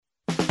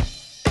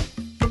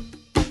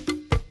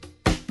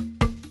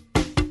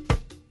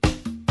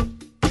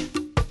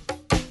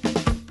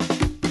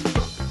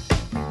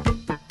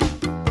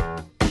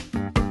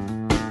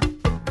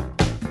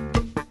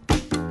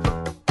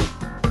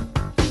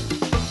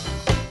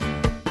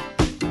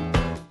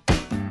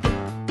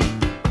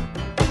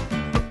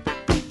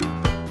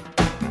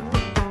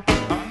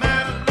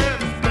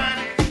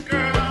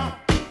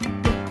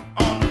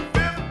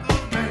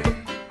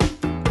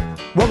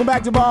Welcome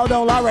back to Ball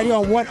Don't Lie right here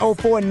on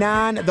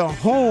 104.9 The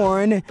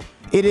Horn.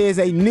 It is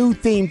a new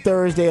theme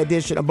Thursday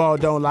edition of Ball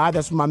Don't Lie.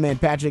 That's where my man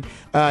Patrick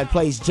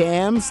plays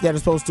jams that are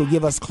supposed to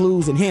give us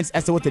clues and hints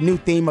as to what the new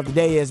theme of the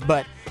day is,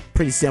 but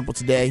pretty simple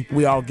today.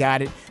 We all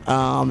got it.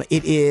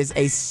 It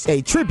is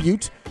a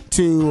tribute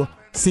to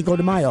Cinco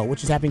de Mayo,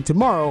 which is happening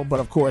tomorrow, but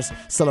of course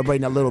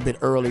celebrating a little bit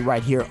early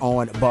right here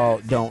on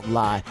Ball Don't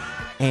Lie.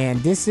 And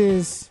this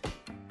is...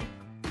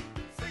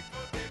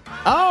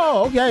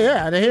 Oh, okay,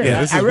 yeah, I hear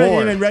this is I really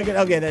War. didn't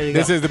recognize. Okay, there you go.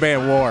 This is the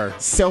band War.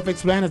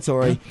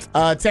 Self-explanatory.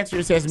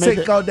 Texture says...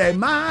 Cinco de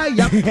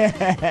Mayo.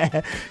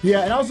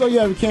 Yeah, and also,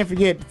 we can't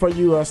forget, for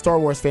you Star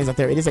Wars fans out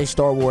there, it is a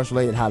Star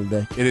Wars-related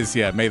holiday. It is,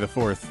 May the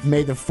 4th.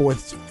 May the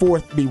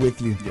 4th be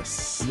with you.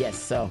 Yes. Yes,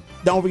 so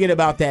don't forget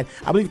about that.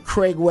 I believe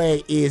Craig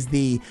Way is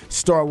the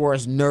Star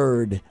Wars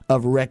nerd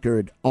of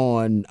record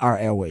on our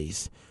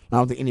airways. I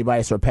don't think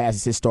anybody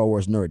surpasses his Star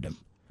Wars nerddom.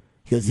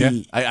 Yeah,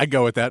 I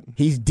go with that.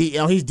 He's deep.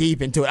 He's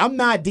deep into it. I'm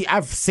not deep.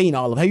 I've seen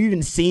all of them. Have you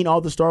even seen all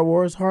the Star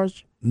Wars,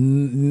 Harsh?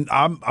 I'm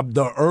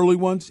the early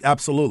ones,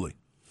 absolutely.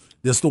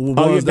 Just the ones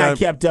you've not that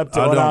kept up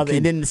to it all,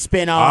 and then the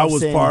spin-offs. I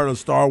was part of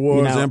Star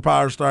Wars,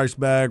 Empire Strikes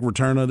Back,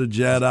 Return of the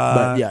Jedi,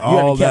 but you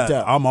all haven't kept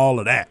that. up. I'm all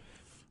of that.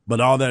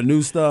 But all that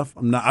new stuff,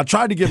 I'm not. I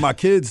tried to get my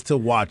kids to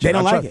watch it. They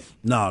don't like it?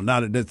 No,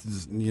 not at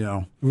this.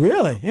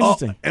 Really?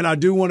 Interesting. And I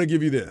do want to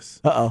give you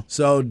this. Uh-oh.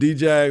 So,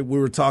 DJ, we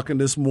were talking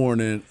this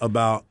morning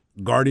about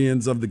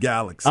Guardians of the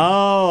Galaxy.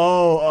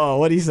 Oh,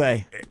 what did he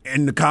say?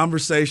 In the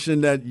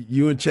conversation that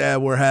you and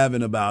Chad were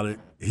having about it,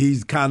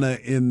 he's kind of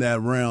in that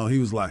realm. He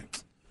was like,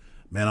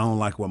 man, I don't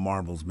like what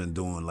Marvel's been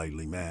doing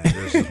lately, man.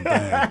 There's some things.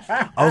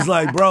 I was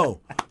like, bro,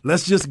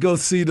 let's just go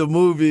see the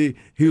movie.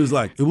 He was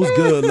like, it was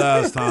good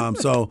last time,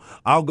 so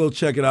I'll go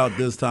check it out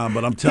this time.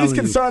 But I'm telling you.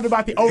 He's concerned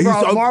about the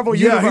overall Marvel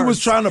universe. Yeah, he was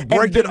trying to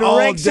break it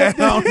all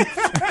down.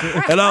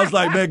 And I was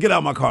like, man, get out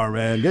of my car,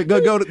 man.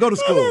 Go to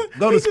school.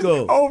 Go to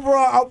school.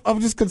 Overall, I'm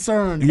just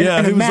concerned.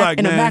 Yeah, he was like,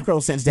 in man. a macro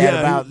sense, Dad,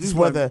 about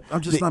whether like,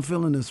 I'm just not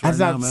feeling this right I'm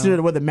now, not man.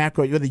 sure where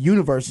the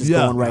universe is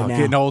going right now.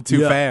 Getting old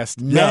too fast.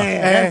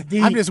 Man,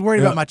 I'm just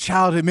worried about my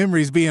childhood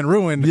memories being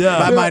ruined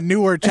by my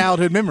newer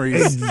childhood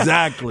memories.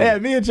 Exactly. Yeah,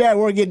 me and Chad,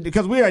 we're getting,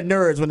 because we are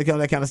nerds when it comes to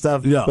that kind of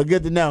stuff. Yeah. But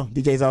good to know.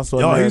 DJ's also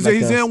a nerd.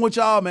 He's in with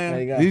y'all,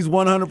 man. He's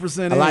 100%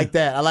 in. I like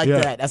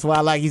that. That's why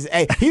I like he's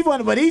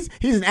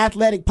an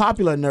athletic,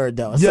 popular nerd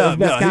though. So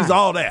he's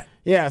all that.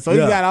 Yeah, so he's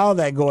got all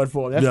that going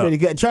for him. That's pretty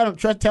good.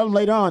 Tell him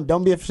later on,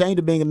 don't be ashamed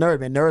of being a nerd,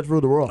 man. Nerds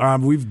rule the world.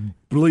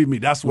 Believe me,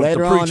 that's what later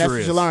the on, preacher that's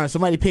what you learn.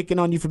 Somebody picking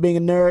on you for being a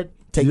nerd,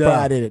 take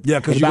pride in it. Yeah,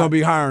 because you're going to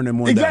be hiring them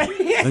one day.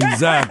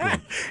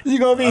 Exactly. You're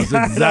going to be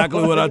That's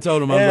exactly what I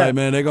told him. I was like,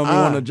 man, they're going to be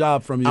wanting a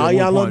job from you. All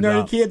y'all little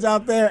nerdy kids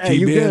out there, keep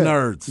you being good.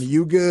 nerds.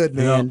 You good,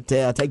 man.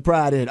 Take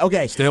pride in it.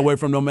 Okay. Stay away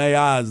from them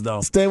AIs, though.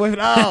 Stay away from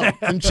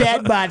them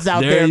chatbots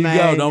out there, man.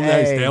 There you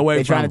go. Stay away from them.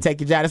 They're trying to take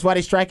your job. That's why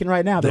they're striking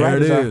right now. There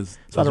it is.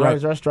 That's why the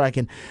writers are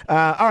striking.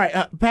 All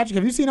right, Patrick,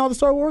 have you seen all the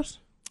Star Wars?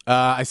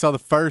 I saw the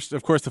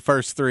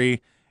first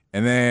three,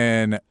 and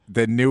then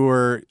the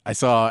newer, I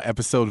saw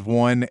episode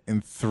 1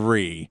 and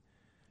 3.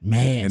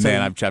 Man, and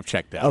then I've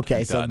checked out.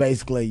 Okay, so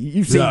basically,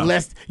 you've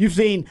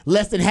seen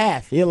less than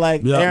half. You're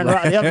like Aaron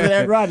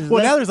Rodgers.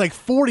 Well, now there's like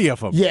 40 of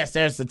them. Yes,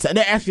 there's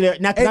actually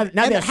now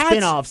they're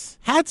spinoffs.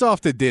 Hats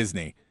off to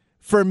Disney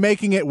for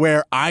making it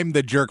where I'm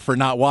the jerk for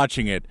not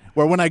watching it.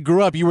 Where when I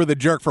grew up, you were the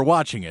jerk for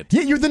watching it.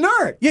 Yeah, you're the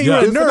nerd. Yeah,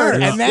 you're the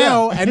nerd.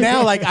 And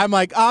now, like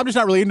I'm just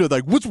not really into it.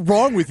 Like, what's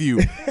wrong with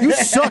you? You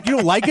suck. You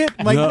don't like it?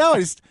 I'm like, no,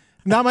 it's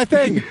not my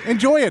thing.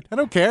 Enjoy it. I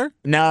don't care.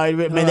 No,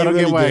 man, they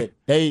really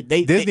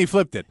did. Disney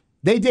flipped it.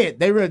 They did.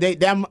 They really.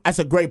 That's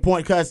a great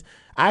point, because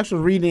I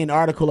actually was reading an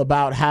article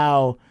about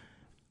how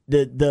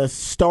the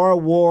Star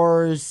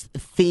Wars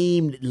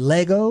themed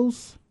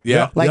Legos,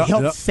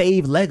 helped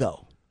save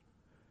Lego,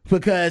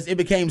 because it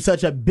became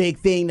such a big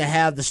thing to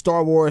have the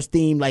Star Wars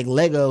themed like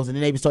Legos, and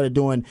then they started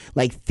doing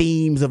like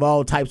themes of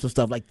all types of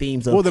stuff, like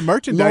themes of the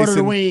merchandise, Lord of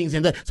the Rings,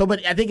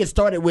 but I think it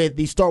started with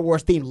these Star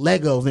Wars themed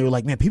Legos. And they were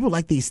like, man, people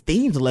like these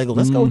themes of Legos.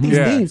 Let's go with these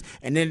themes,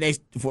 and then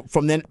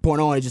from that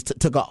point on, it just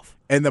took off.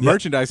 And the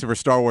merchandising for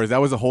Star Wars, that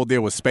was a whole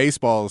deal with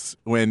Spaceballs.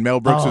 When Mel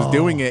Brooks was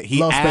doing it,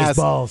 he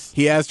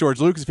asked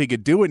George Lucas if he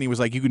could do it, and he was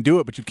like, you can do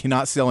it, but you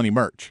cannot sell any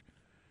merch.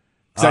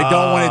 Because I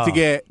don't want it to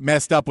get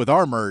messed up with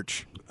our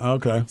merch.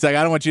 Okay. It's like,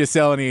 I don't want you to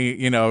sell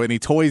any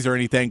toys or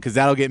anything, because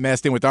that'll get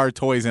messed in with our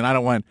toys, and I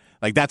don't want,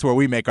 like, that's where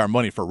we make our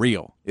money for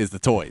real, is the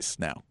toys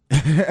now.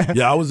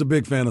 Yeah, I was a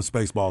big fan of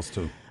Spaceballs,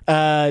 too.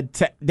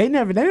 They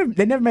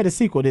never made a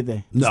sequel, did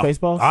they? No,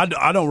 Spaceballs.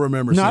 I don't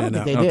remember seeing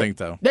that. I don't think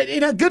so.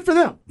 Good for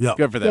them. Yeah,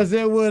 good for them. Because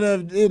it would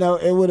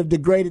have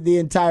degraded the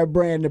entire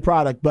brand and the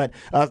product. But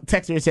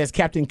Texter says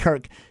Captain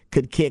Kirk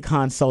could kick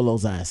Han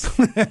Solo's ass.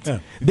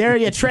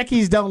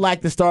 Trekkies don't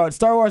like the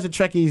Star Wars and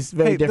Trekkies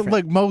very different.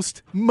 Look,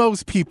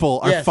 most people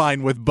are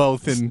fine with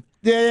both, and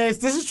yes,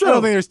 this is true. I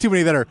don't think there's too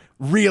many that are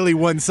really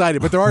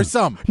one-sided, but there are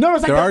some.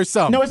 There are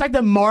some. No, it's like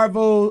the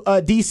Marvel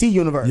DC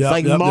universe.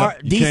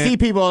 DC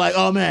people are like,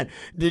 oh man,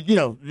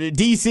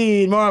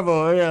 DC and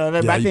Marvel.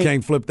 You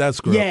can't flip that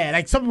script. Yeah,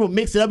 like some people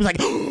mix it up. It's like,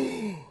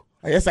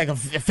 It's like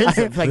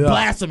offensive, like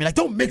blasphemy. Like,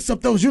 don't mix up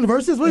those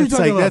universes. What are you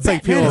talking about? That's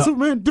like people,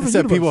 Superman, different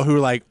universe. People who are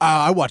like,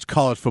 I watch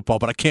college football,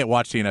 but I can't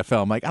watch the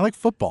NFL. I'm like, I like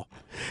football.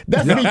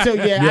 That's me too.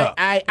 Yeah,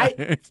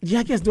 I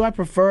guess. Do I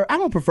prefer? I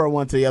don't prefer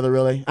one to the other,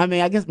 really. I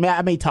mean, I guess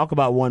I may talk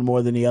about one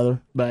more than the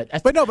other, but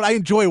I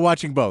enjoy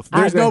watching both.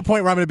 There's no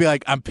point where I'm going to be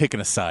like, I'm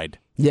picking a side.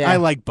 Yeah, I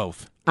like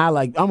both.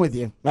 I'm with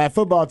you.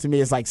 Football to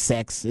me is like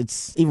sex.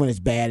 It's even when it's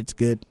bad, it's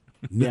good.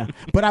 Yeah,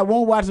 but I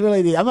won't watch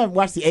I'm not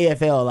watch the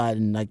AFL a lot.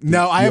 And I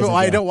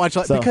don't watch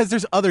because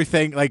there's other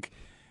thing like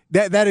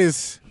that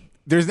is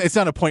it's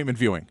not appointment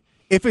viewing.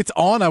 If it's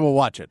on, I will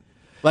watch it.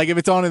 Like if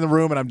it's on in the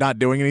room and I'm not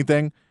doing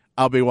anything,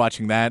 I'll be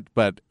watching that.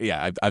 But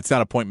yeah, it's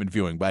not appointment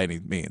viewing by any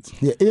means.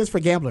 Yeah, it is for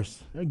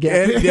gamblers. It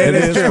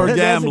is for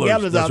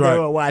gamblers. That's right.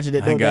 Watching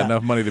it. I ain't got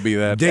enough money to be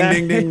that.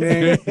 Ding, ding, ding,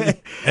 ding.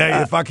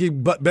 Hey, if I keep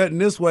betting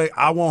this way,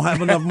 I won't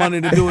have enough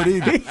money to do it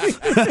either.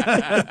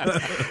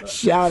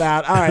 Shout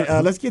out. All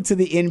right, let's get to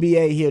the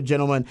NBA here,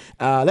 gentlemen.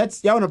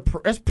 Let's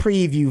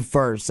preview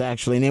first,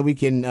 actually, and then we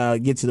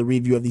can get to the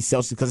review of these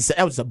Celtics because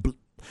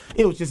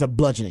it was just a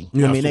bludgeoning.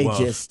 Yes, I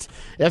mean,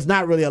 there's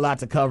not really a lot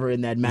to cover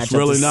in that matchup.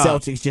 Really the not.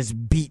 Celtics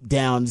just beat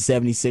down the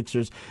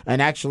 76ers.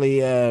 And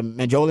actually,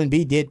 and Joel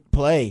Embiid did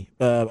play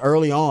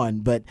early on,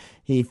 but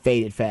he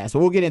faded fast. But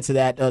we'll get into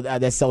that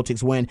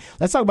Celtics win.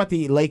 Let's talk about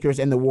the Lakers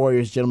and the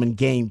Warriors, gentlemen,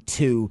 game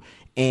 2.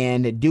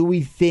 And do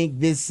we think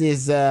this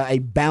is a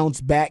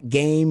bounce-back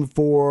game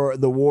for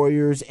the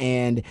Warriors?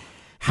 And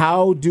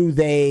how do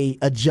they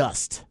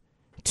adjust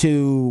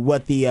to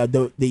what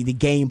the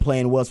game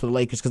plan was for the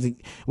Lakers? Because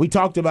we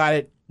talked about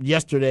it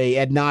yesterday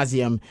ad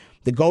nauseum.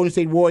 The Golden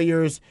State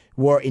Warriors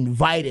were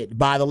invited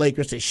by the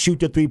Lakers to shoot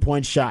the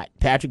three-point shot.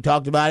 Patrick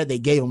talked about it. They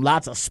gave them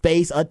lots of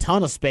space, a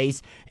ton of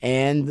space,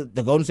 and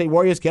the Golden State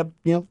Warriors kept,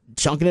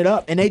 chunking it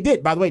up. And they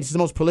did. By the way, this is the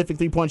most prolific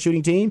three-point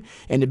shooting team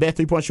and the best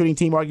three-point shooting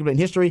team arguably in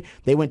history.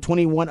 They went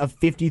 21 of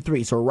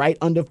 53, so right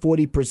under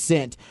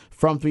 40%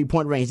 from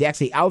three-point range. They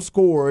actually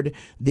outscored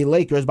the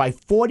Lakers by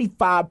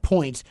 45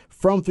 points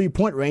from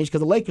three-point range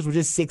because the Lakers were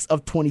just 6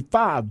 of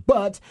 25.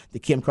 But the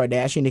Kim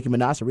Kardashian, Nicki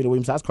Minaj, Serena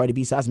Williams size, Cardi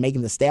B size,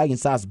 Megan Thee Stallion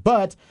size.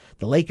 But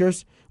the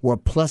Lakers were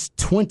plus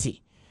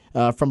 20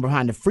 from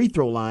behind the free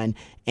throw line,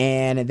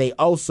 and they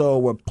also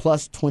were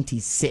plus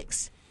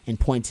 26 in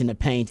points in the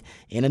paint.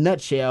 In a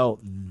nutshell,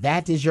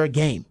 that is your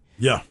game.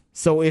 Yeah.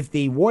 So if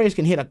the Warriors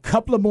can hit a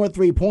couple of more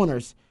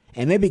three-pointers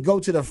and maybe go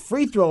to the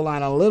free throw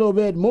line a little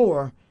bit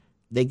more,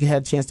 they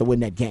had a chance to win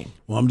that game.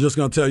 Well, I'm just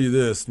going to tell you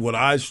this. What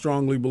I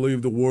strongly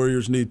believe the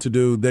Warriors need to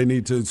do, they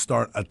need to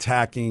start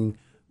attacking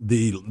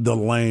the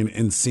lane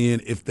and seeing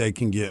if they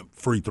can get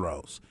free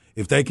throws.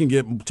 If they can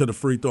get to the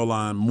free throw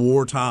line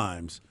more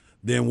times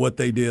than what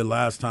they did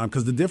last time,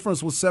 because the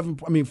difference was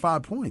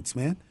 5 points,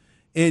 man.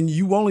 And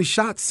you only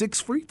shot 6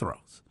 free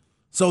throws.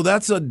 So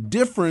that's a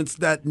difference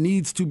that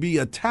needs to be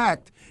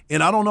attacked,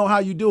 and I don't know how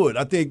you do it.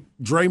 I think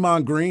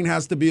Draymond Green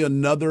has to be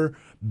another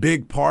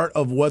big part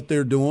of what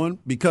they're doing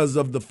because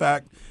of the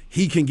fact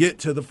he can get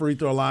to the free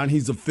throw line.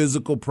 He's a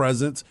physical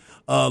presence.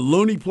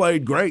 Looney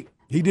played great.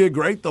 He did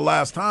great the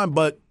last time,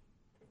 but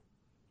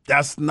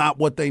that's not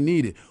what they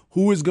needed.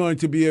 Who is going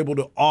to be able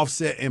to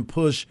offset and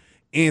push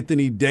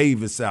Anthony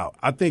Davis out?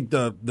 I think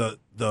the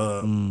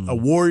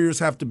Warriors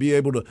have to be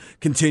able to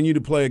continue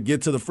to play,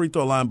 get to the free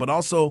throw line, but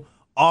also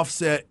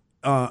offset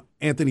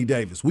Anthony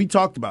Davis. We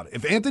talked about it.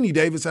 If Anthony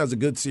Davis has a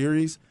good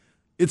series,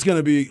 it's going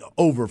to be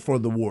over for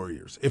the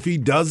Warriors. If he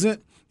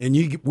doesn't, and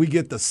we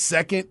get the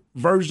second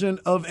version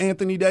of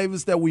Anthony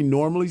Davis that we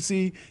normally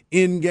see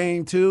in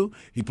Game 2,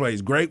 he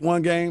plays great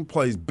one game,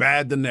 plays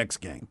bad the next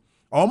game.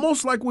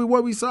 Almost like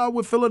what we saw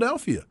with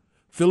Philadelphia.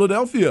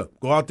 Philadelphia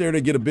go out there,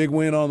 they get a big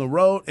win on the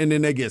road, and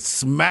then they get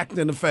smacked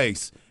in the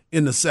face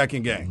in the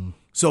second game. Mm-hmm.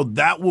 So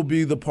that will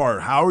be the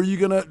part. How are you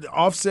going to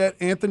offset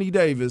Anthony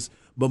Davis,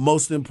 but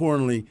most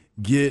importantly,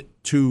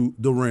 get to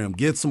the rim,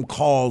 get some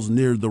calls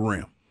near the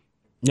rim?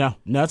 Yeah,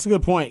 no, that's a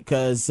good point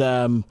because,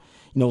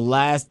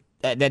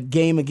 that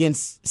game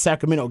against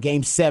Sacramento,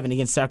 Game 7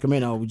 against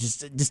Sacramento, we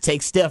just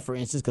take Steph, for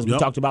instance, because we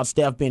talked about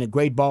Steph being a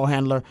great ball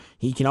handler.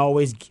 He can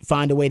always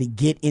find a way to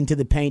get into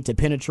the paint, to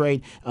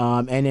penetrate,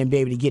 and then be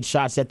able to get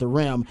shots at the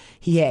rim.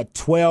 He had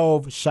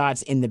 12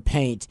 shots in the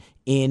paint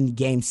in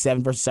Game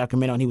 7 versus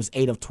Sacramento, and he was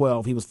 8 of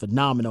 12. He was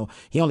phenomenal.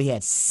 He only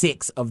had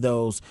 6 of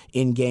those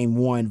in Game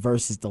 1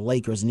 versus the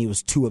Lakers, and he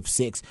was 2 of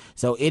 6.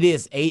 So it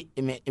is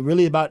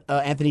really about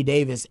Anthony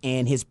Davis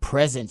and his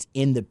presence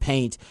in the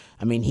paint.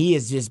 I mean, he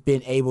has just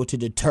been able to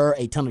deter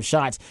a ton of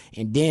shots,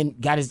 and then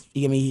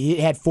he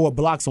had 4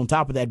 blocks on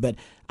top of that, but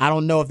I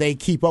don't know if they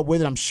keep up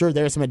with it. I'm sure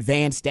there's some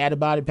advanced stat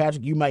about it,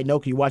 Patrick. You might know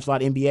because you watch a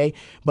lot of NBA,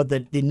 but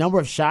the number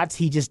of shots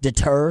he just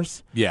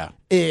deters,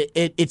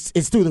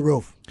 it's through the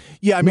roof.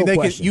 Yeah, I mean,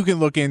 you can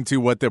look into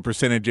what the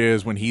percentage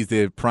is when he's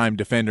the prime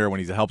defender, when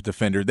he's a help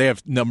defender. They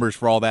have numbers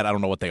for all that. I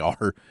don't know what they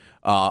are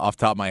off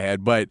the top of my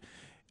head. But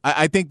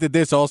I think that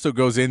this also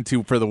goes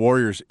into, for the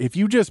Warriors, if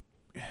you just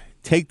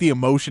take the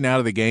emotion out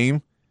of the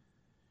game,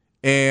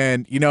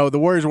 and, the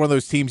Warriors are one of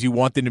those teams you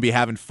want them to be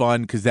having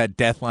fun because that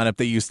death lineup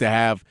they used to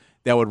have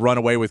that would run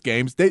away with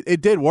games,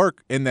 it did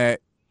work in that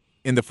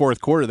in the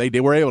fourth quarter. They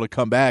were able to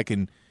come back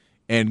and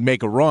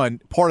make a run.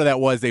 Part of that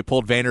was they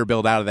pulled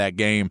Vanderbilt out of that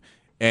game,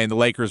 and the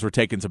Lakers were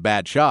taking some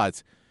bad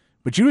shots.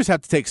 But you just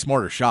have to take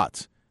smarter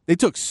shots. They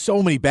took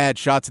so many bad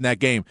shots in that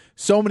game,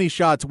 so many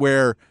shots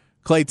where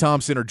Klay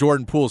Thompson or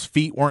Jordan Poole's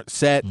feet weren't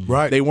set.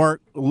 Right. They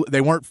weren't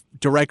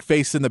direct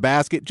face in the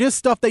basket. Just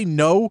stuff they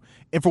know,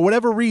 and for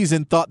whatever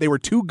reason thought they were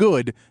too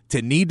good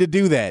to need to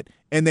do that.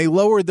 And they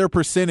lowered their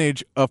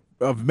percentage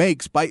of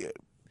makes by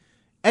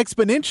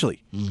exponentially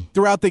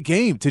throughout the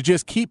game to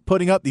just keep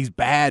putting up these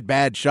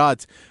bad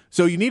shots.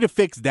 So you need to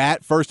fix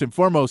that first and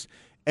foremost.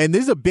 And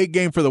this is a big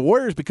game for the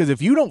Warriors because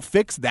if you don't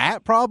fix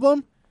that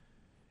problem,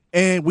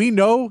 and we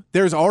know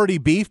there's already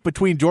beef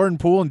between Jordan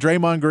Poole and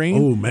Draymond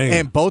Green. Oh, man.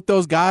 And both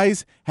those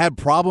guys had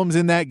problems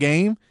in that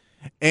game.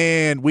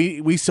 And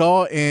we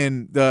saw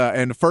in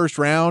the first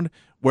round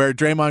where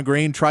Draymond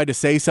Green tried to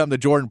say something to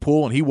Jordan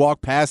Poole and he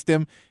walked past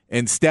him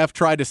and Steph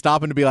tried to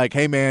stop him to be like,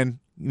 hey, man,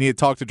 you need to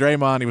talk to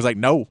Draymond. He was like,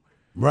 no.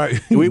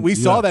 Right. We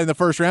saw that in the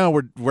first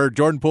round where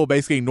Jordan Poole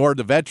basically ignored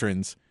the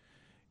veterans.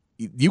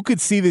 You could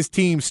see this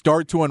team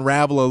start to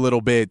unravel a little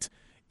bit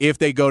if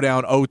they go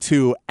down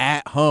 0-2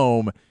 at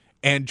home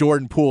and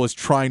Jordan Poole is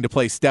trying to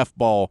play Steph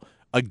ball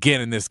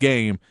again in this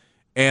game.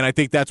 And I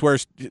think that's where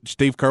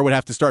Steve Kerr would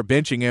have to start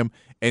benching him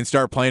and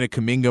start playing a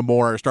Kuminga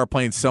more or start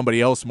playing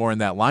somebody else more in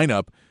that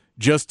lineup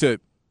just to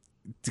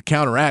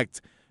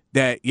counteract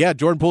that, yeah,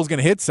 Jordan Poole's going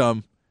to hit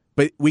some,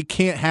 but we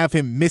can't have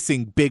him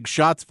missing big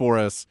shots for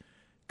us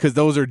because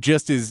those are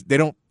just as – they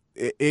don't –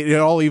 it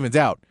all evens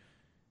out.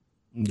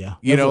 Yeah.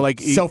 You know, like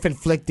 –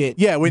 self-inflicted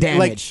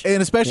damage.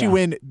 And especially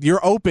when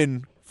you're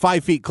open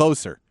 5 feet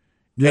closer.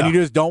 Yeah. And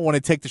you just don't want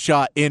to take the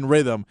shot in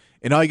rhythm.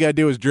 And all you got to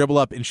do is dribble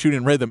up and shoot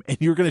in rhythm. And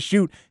you're going to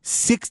shoot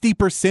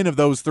 60% of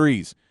those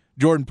threes,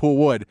 Jordan Poole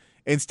would.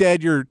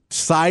 Instead, you're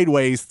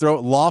sideways,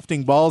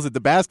 lofting balls at the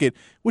basket,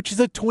 which is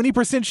a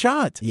 20%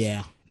 shot.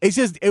 Yeah.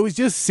 It was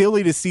just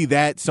silly to see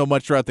that so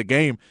much throughout the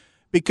game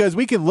because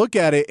we can look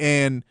at it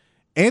and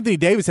Anthony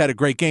Davis had a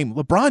great game.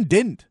 LeBron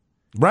didn't.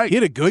 Right. He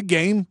had a good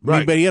game,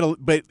 right. But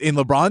in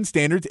LeBron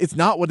standards, it's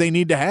not what they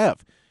need to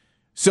have.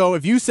 So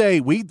if you say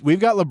we've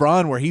got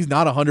LeBron where he's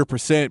not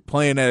 100%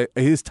 playing at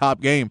his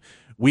top game,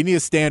 we need to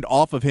stand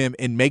off of him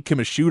and make him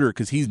a shooter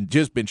because he's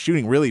just been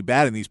shooting really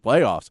bad in these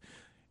playoffs.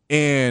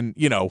 And,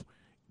 you know,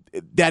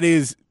 that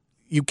is –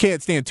 you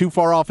can't stand too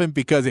far off him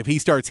because if he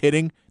starts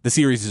hitting, the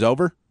series is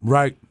over.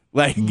 Right.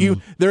 Like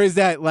there is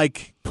that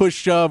like push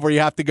shove where you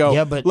have to go.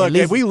 Yeah, but look,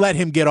 if we let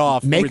him get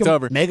off, it's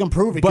over. Make him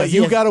prove it. But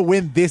you got to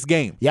win this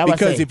game. Yeah,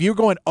 because if you're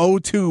going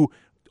 0-2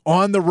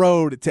 on the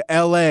road to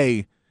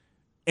L.A.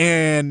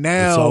 and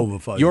now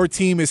your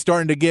team is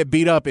starting to get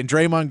beat up, and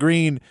Draymond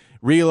Green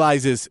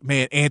realizes,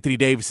 man, Anthony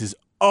Davis is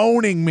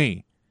owning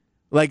me.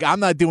 Like I'm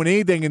not doing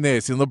anything in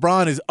this, and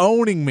LeBron is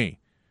owning me.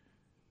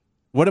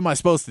 What am I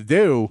supposed to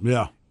do?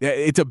 Yeah,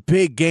 it's a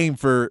big game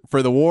for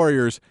the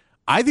Warriors.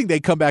 I think they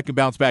come back and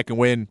bounce back and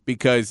win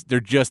because they're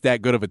just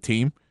that good of a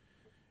team,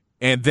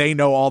 and they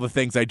know all the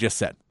things I just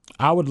said.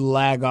 I would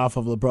lag off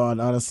of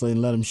LeBron, honestly,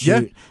 and let him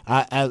shoot.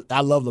 Yeah.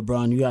 I love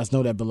LeBron. You guys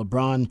know that, but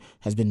LeBron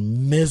has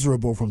been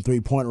miserable from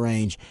three-point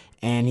range,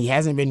 and he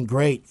hasn't been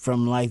great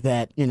from like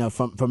that, you know,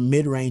 from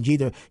mid-range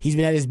either. He's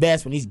been at his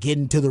best when he's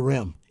getting to the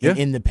rim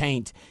in the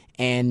paint.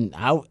 And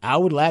I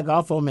would lag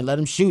off of him and let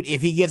him shoot.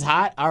 If he gets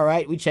hot, all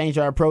right, we change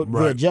our approach,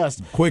 we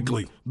adjust.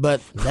 Quickly.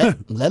 But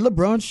let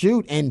LeBron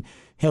shoot, and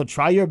he'll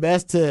try your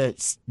best to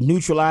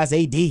neutralize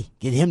AD,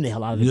 get him the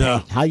hell out of the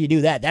paint. How you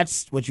do that,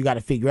 that's what you got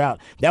to figure out.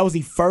 That was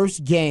the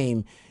first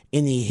game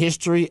in the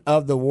history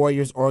of the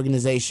Warriors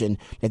organization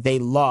that they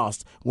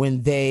lost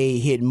when they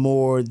hit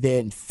more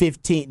than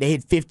 15. They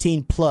hit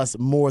 15-plus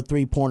more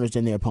three-pointers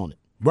than their opponent.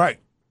 Right.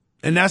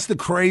 And that's the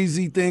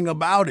crazy thing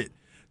about it.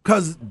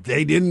 Because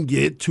they didn't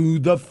get to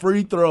the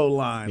free throw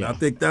line. Yeah. I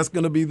think that's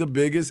going to be the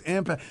biggest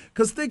impact.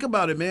 Because think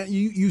about it, man.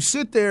 You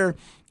sit there,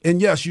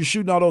 and yes, you're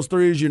shooting all those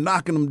threes, you're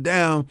knocking them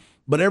down,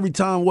 but every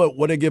time,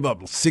 what they give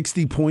up,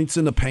 60 points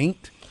in the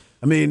paint?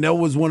 I mean, that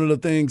was one of the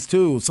things,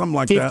 too, something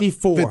like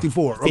 54. that.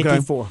 54. Okay.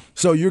 54.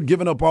 So you're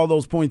giving up all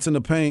those points in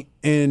the paint,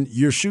 and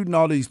you're shooting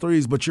all these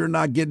threes, but you're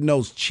not getting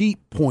those cheap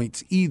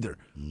points either.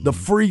 The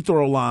free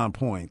throw line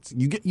points.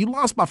 You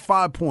lost by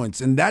 5 points,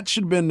 and that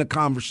should have been the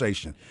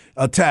conversation.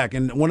 Attack.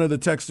 And one of the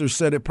texters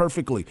said it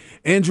perfectly.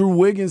 Andrew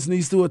Wiggins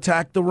needs to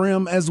attack the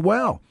rim as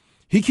well.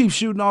 He keeps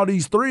shooting all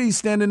these threes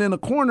standing in a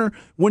corner.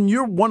 When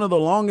you're one of the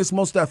longest,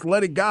 most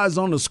athletic guys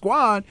on the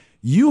squad,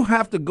 you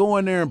have to go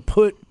in there and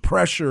put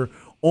pressure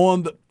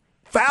on the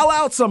 – foul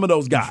out some of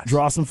those guys.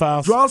 Draw some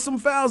fouls. Draw some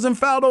fouls and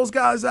foul those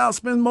guys out.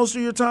 Spend most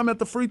of your time at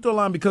the free throw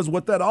line, because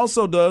what that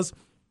also does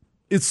 –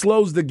 it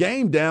slows the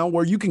game down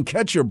where you can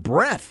catch your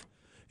breath.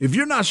 If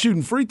you're not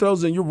shooting free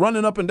throws and you're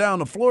running up and down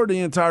the floor the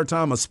entire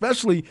time,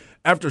 especially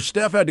after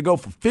Steph had to go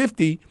for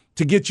 50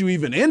 to get you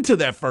even into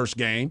that first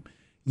game,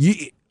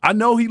 I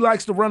know he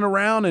likes to run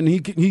around and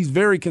he's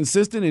very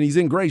consistent and he's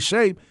in great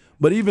shape,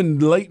 but even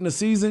late in the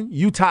season,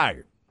 you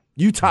tired.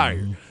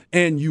 Mm-hmm.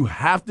 And you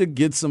have to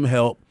get some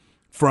help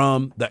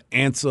from the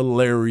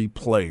ancillary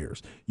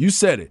players. You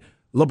said it.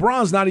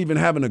 LeBron's not even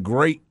having a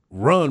great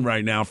run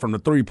right now from the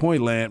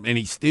three-point land, and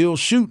he's still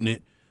shooting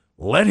it.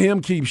 Let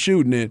him keep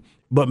shooting it,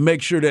 but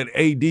make sure that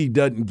AD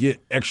doesn't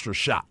get extra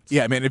shots.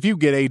 Yeah, man, if you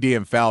get AD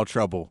in foul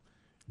trouble,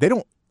 they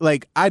don't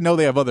 – I know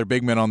they have other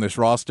big men on this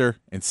roster,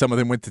 and some of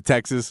them went to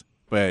Texas,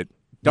 but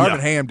Darvin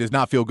Ham does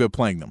not feel good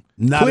playing them.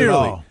 Not at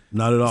all.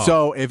 Not at all.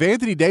 So if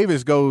Anthony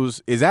Davis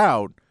is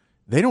out,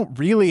 they don't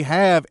really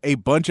have a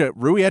bunch of –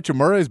 Rui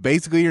Hachimura is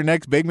basically your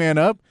next big man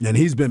up. And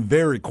he's been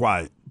very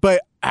quiet.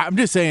 But I'm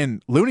just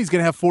saying, Looney's going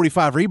to have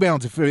 45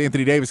 rebounds if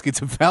Anthony Davis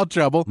gets in foul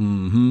trouble.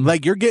 Mm-hmm.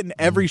 Like, you're getting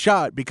every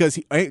shot because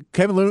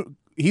Kevin Looney,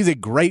 he's a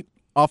great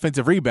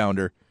offensive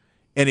rebounder.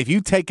 And if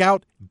you take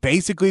out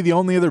basically the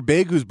only other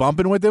big who's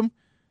bumping with him,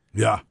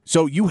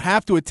 so you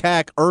have to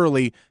attack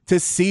early to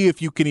see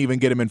if you can even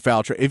get him in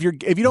foul trouble. If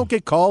you don't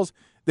get calls,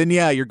 then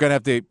you're going to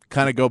have to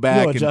kind of go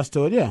back. You'll adjust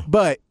to it, yeah.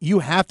 But you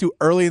have to,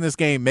 early in this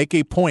game, make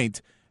a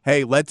point,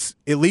 hey, let's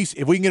at least,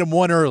 if we can get him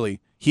one early,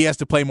 he has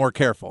to play more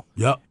careful.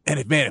 Yep. And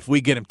if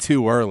we get him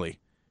too early,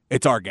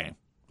 it's our game.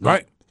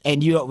 Right.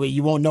 And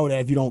you won't know that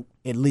if you don't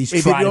at least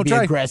try to be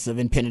aggressive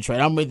and penetrate.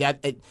 I'm with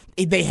that.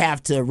 They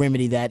have to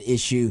remedy that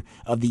issue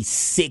of the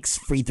 6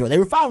 free throws. They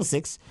were 5 of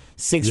 6.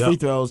 6 free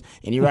throws,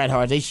 and you're right,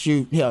 Hard. They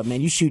shoot,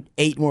 you shoot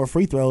 8 more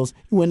free throws,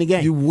 you win the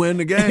game. You win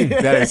the game.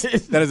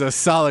 that is a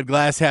solid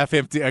glass half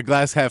empty, a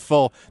glass half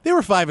full. They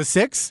were 5 of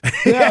 6.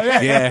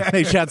 Yeah,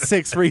 they shot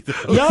 6 free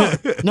throws.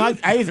 No,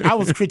 I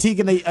was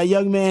critiquing a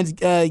young man's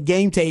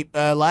game tape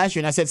last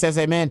year, and I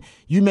said, man,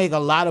 you make a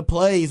lot of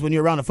plays when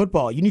you're around the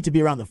football. You need to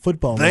be around the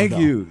football more. Thank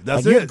you.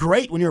 That's it. You're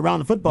great when you're around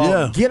the football.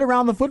 Yeah. Get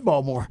around the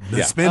football more.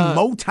 Spend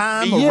more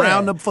time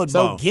around the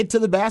football. So get to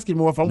the basket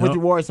more. If I'm with the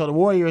Warriors, so the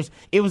Warriors,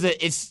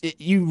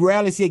 you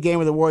rarely see a game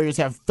where the Warriors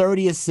have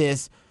 30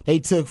 assists. They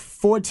took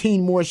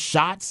 14 more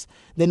shots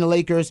than the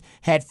Lakers,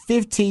 had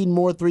 15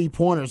 more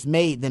three-pointers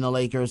made than the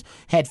Lakers,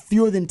 had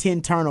fewer than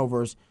 10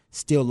 turnovers,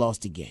 still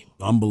lost the game.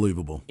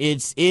 Unbelievable.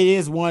 It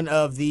is one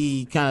of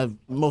the kind of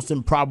most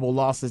improbable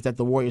losses that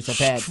the Warriors have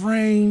had.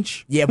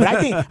 Strange. Yeah, but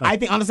I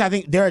think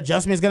honestly, their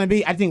adjustment is going to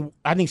be, I think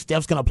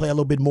Steph's going to play a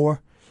little bit more,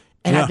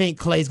 and I think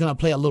Klay's going to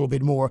play a little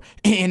bit more,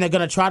 and they're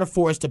going to try to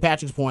force, to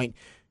Patrick's point,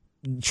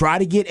 try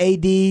to get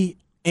AD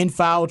in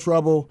foul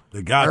trouble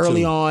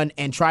early on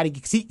and try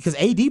to see, because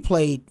AD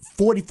played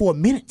 44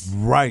 minutes.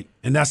 Right.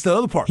 And that's the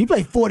other part. He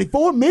played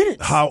 44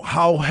 minutes.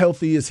 How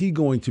healthy is he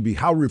going to be?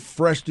 How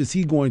refreshed is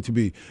he going to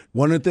be?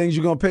 One of the things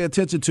you're going to pay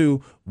attention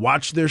to,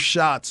 watch their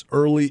shots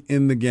early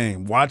in the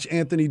game. Watch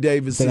Anthony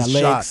Davis's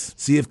shots.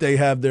 See if they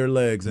have their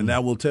legs, and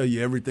that will tell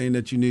you everything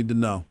that you need to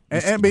know.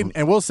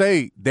 And we'll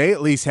say they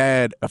at least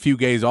had a few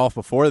games off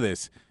before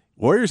this.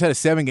 Warriors had a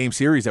 7-game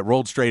series that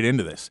rolled straight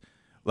into this.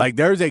 Like,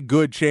 there's a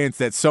good chance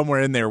that somewhere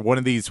in there, one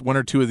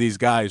or two of these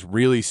guys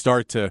really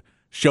start to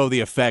show the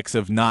effects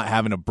of not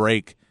having a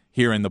break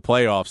here in the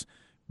playoffs.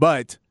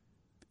 But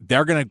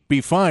they're going to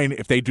be fine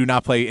if they do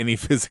not play any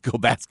physical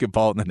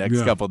basketball in the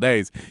next couple of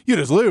days. You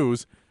just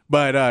lose,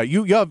 but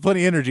you have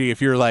plenty of energy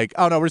if you're like,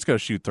 oh, no, we're just going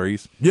to shoot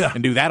threes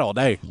and do that all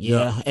day.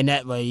 Yeah, and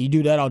that way you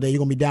do that all day, you're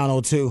going to be down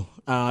 0-2.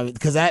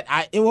 Because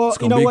it's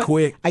going to be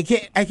quick. I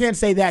can't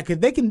say that, because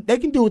they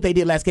can do what they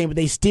did last game, but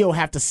they still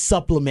have to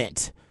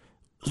supplement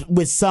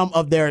with some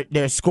of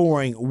their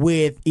scoring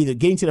with either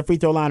getting to the free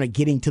throw line or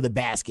getting to the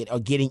basket or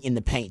getting in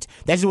the paint.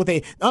 That's just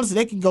what honestly,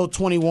 they can go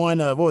 21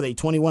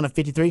 of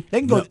 53. They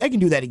can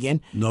do that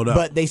again. No doubt.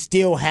 But they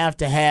still have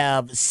to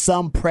have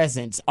some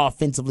presence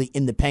offensively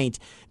in the paint,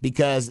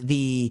 because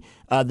the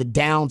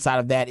downside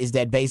of that is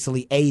that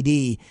basically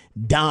AD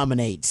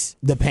dominates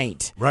the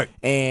paint. Right.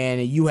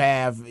 And you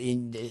have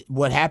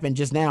what happened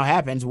just now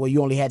happens where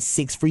you only had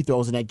 6 free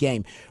throws in that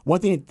game. One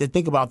thing to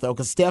think about, though,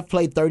 because Steph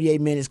played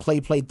 38 minutes,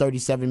 Klay played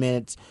 37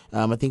 minutes.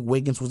 I think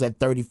Wiggins was at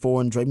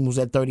 34 and Draymond was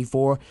at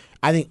 34.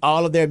 I think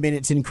all of their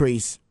minutes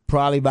increased,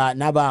 probably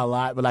not by a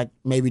lot, but like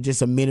maybe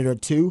just a minute or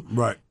two.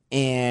 Right.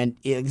 And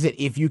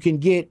if you can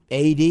get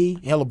AD,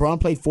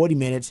 LeBron played 40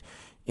 minutes,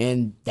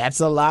 and that's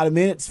a lot of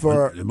minutes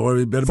for a big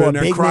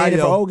man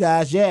and for old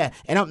guys. Yeah,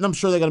 and I'm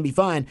sure they're going to be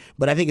fine.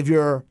 But I think if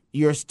you're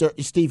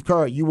Steve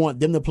Kerr, you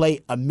want them to play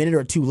a minute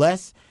or two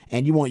less,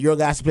 and you want your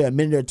guys to play a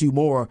minute or two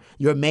more,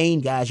 your main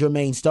guys, your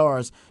main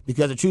stars,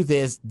 because the truth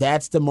is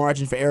that's the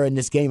margin for error in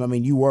this game. I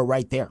mean, you were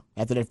right there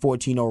after that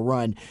 14-0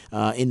 run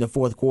in the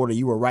fourth quarter.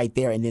 You were right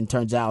there, and then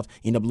turns out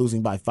end up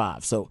losing by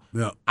 5. So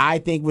I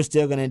think we're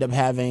still going to end up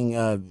having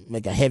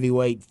like a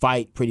heavyweight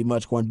fight, pretty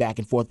much going back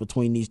and forth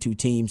between these two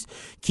teams.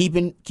 Keep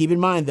in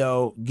mind,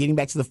 though, getting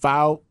back to the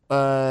foul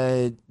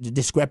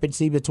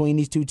discrepancy between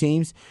these two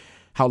teams,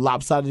 how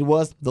lopsided it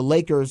was. The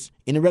Lakers,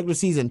 in the regular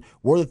season,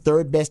 were the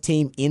 3rd best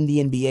team in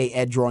the NBA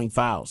at drawing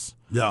fouls.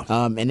 Yeah.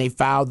 And they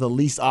fouled the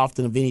least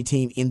often of any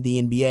team in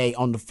the NBA.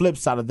 On the flip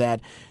side of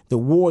that, the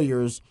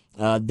Warriors,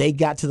 they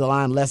got to the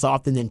line less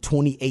often than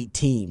 28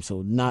 teams,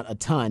 so not a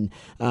ton.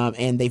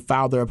 And they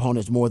fouled their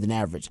opponents more than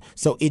average.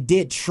 So it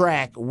did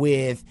track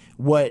with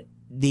what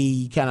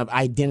the kind of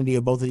identity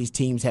of both of these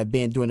teams have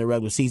been during the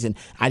regular season.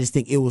 I just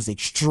think it was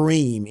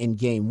extreme in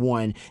Game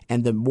 1,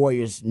 and the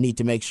Warriors need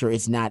to make sure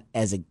it's not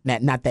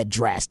that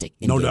drastic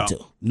in Game 2.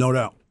 No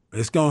doubt.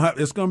 It's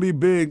gonna be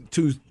big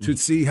to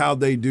see how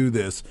they do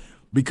this.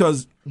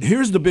 Because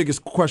here's the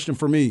biggest question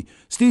for me.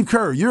 Steve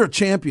Kerr, you're a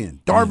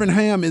champion. Darvin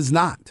Ham is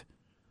not.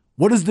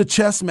 What is the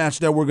chess match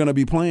that we're going to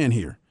be playing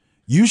here?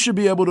 You should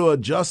be able to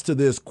adjust to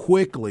this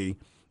quickly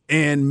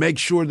and make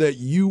sure that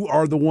you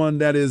are the one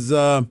that is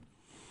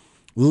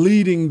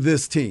leading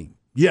this team.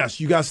 Yes,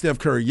 you got Steph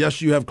Curry.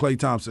 Yes, you have Klay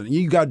Thompson.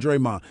 You got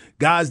Draymond.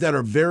 Guys that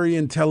are very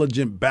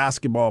intelligent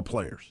basketball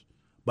players.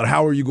 But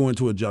how are you going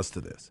to adjust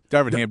to this?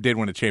 Darvin Ham did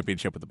win a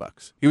championship with the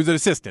Bucks. He was an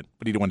assistant,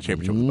 but he did win a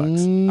championship with the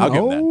Bucks. I'll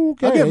give him that.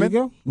 Okay, I'll give him there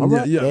you it. go. All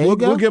right,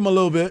 We'll give him a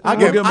little bit. I'll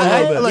give him a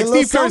little bit. Like,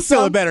 Steve Kerr's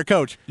still a better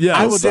coach. Yeah,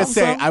 I will just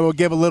say I will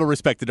give a little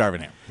respect to Darvin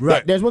Ham.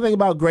 Right. There's one thing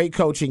about great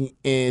coaching,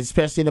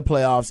 especially in the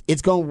playoffs.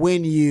 It's going to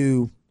win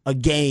you a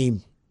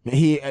game,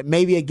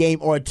 maybe a game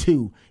or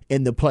two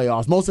in the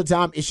playoffs. Most of the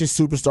time, it's just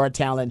superstar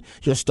talent,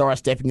 your star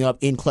stepping up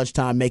in clutch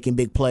time, making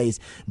big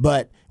plays.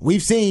 But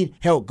we've seen,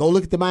 hell, go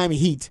look at the Miami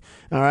Heat,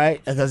 all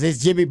right? Because it's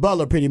Jimmy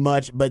Butler pretty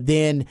much. But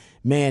then,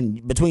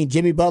 man, between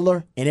Jimmy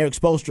Butler and Eric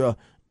Spoelstra,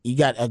 you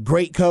got a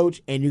great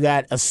coach and you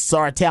got a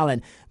star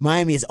talent.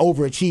 Miami is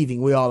overachieving,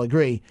 we all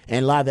agree.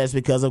 And a lot of that's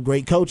because of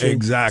great coaching.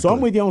 Exactly. So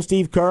I'm with you on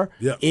Steve Kerr.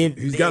 Yeah.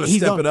 He's got to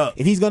step it up.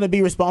 If he's going to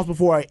be responsible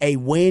for a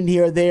win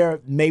here or there,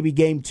 maybe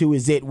game 2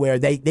 is it where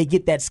they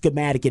get that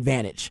schematic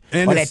advantage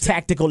or that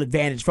tactical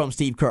advantage from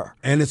Steve Kerr.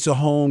 And it's a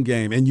home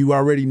game, and you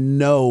already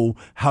know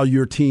how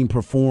your team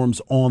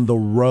performs on the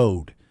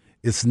road.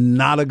 It's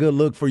not a good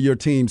look for your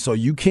team. So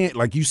you can't,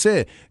 like you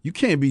said, you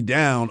can't be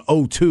down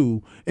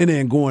 0-2 and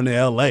then going to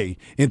L.A.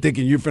 and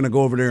thinking you're finna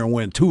go over there and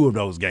win 2 of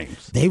those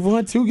games. They've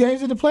won 2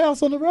 games in the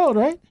playoffs on the road,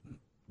 right?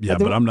 Yeah,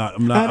 but I'm not.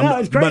 I know,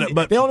 it's crazy.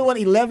 But they only won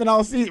 11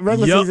 all season,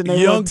 regular season.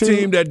 They young won 2.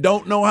 Team that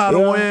don't know how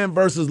to win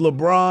versus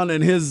LeBron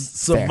and his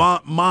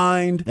savant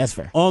mind. That's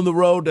fair. On the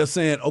road, they're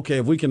saying, okay,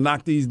 if we can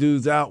knock these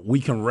dudes out,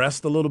 we can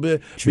rest a little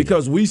bit.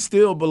 Because we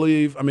still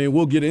believe, I mean,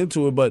 we'll get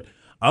into it, but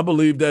I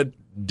believe that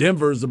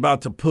Denver's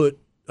about to put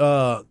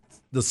the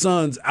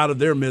Suns out of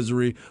their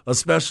misery,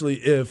 especially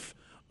if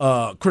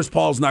Chris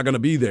Paul's not going to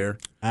be there.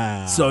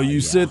 So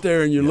you sit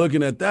there and you're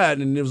looking at that,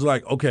 and it was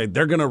like, okay,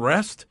 they're going to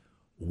rest.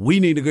 We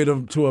need to get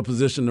them to a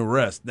position to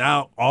rest.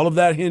 Now, all of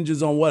that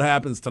hinges on what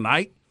happens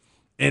tonight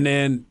and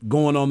then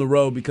going on the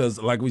road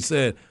because, like we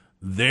said,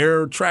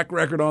 their track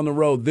record on the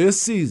road this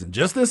season,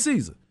 just this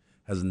season,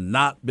 has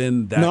not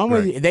been that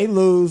great. They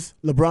lose,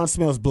 LeBron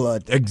smells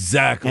blood.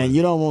 Exactly. And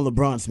you don't want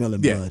LeBron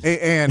smelling blood.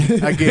 And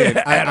again,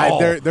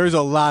 there's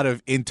a lot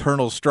of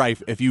internal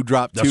strife if you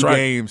drop 2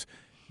 games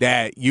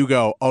that you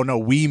go, oh, no,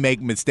 we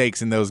make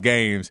mistakes in those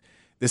games.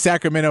 The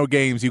Sacramento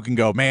games, you can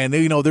go, man,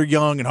 they're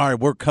young and hard.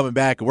 We're coming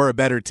back. We're a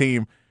better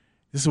team.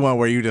 This is one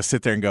where you just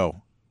sit there and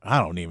go, I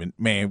don't even,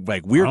 man,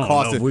 like we're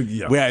costing.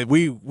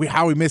 We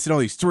how we missing all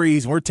these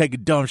threes and we're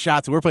taking dumb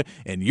shots and we're playing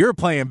and you're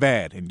playing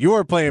bad and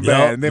you're playing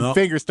bad and then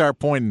fingers start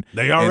pointing.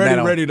 They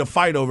already ready to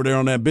fight over there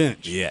on that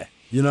bench. Yeah,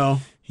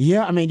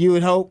 Yeah, I mean, you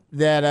would hope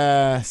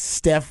that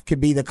Steph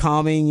could be the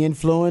calming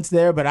influence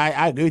there, but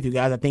I agree with you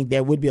guys. I think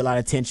there would be a lot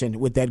of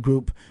tension with that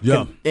group.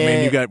 Yeah. I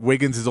mean, you got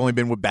Wiggins has only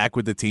been back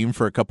with the team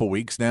for a couple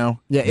weeks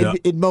now. Yeah,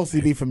 it'd mostly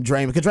be from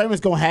Draymond, because Draymond's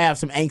going to have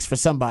some angst for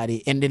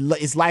somebody, and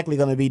it's likely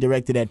going to be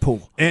directed at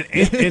Poole. And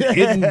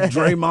isn't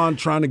Draymond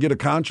trying to get a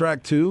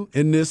contract, too?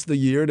 Isn't this the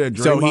year that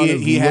Draymond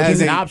he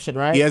has an option,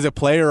 right? He has a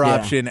player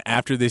option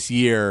after this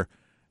year.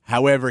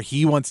 However,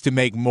 he wants to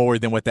make more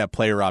than what that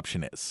player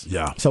option is.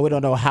 Yeah. So we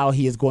don't know how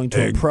he is going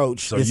to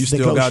approach so this you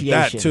still got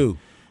that, too.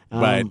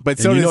 Right. But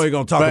so you're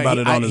going to talk about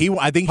it on his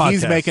I think podcast.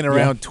 He's making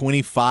around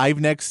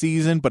 25 next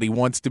season, but he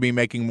wants to be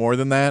making more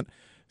than that.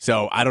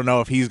 So I don't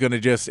know if he's going to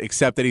just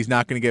accept that he's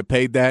not going to get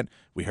paid that.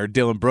 We heard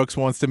Dylan Brooks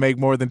wants to make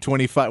more than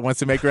 25, wants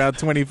to make around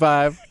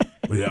 25.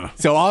 Yeah.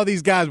 So all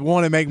these guys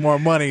want to make more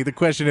money. The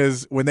question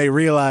is, when they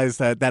realize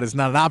that that is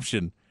not an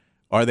option,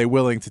 are they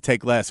willing to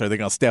take less? Are they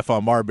going to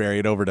Stephon Marbury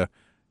it over to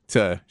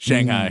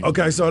Shanghai?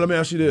 Okay, so let me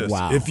ask you this.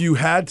 Wow. If you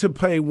had to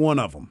pay one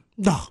of them,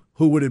 No.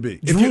 who would it be?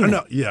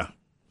 Draymond.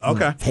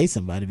 Okay. Pay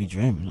somebody to be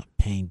Draymond. I'm not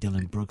paying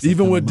Dylan Brooks.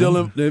 Even with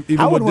Dylan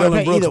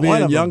Brooks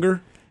being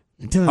younger?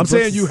 I'm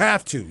saying you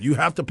have to. You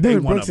have to pay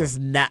Dylan one Brooks of is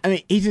them. not. I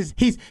mean,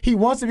 he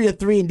wants to be a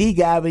 3-and-D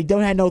guy, but he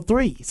don't have no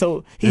 3,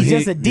 so he's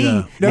just a D.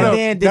 Yeah. No,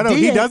 D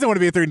he doesn't want to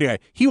be a 3-and-D guy.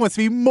 He wants to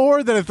be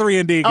more than a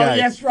 3-and-D guy. Oh,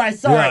 that's right.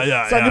 Sorry.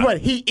 Yeah.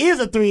 He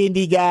is a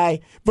 3-and-D guy,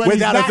 but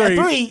Without he's not a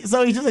 3,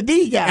 so he's just a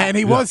D guy. And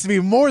he wants to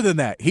be more than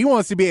that. He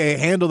wants to be a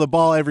handle the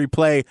ball every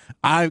play.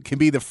 I can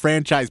be the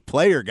franchise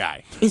player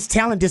guy. It's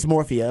talent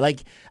dysmorphia. Like,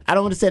 I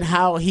don't understand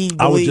how he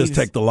believes I would just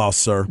take the loss,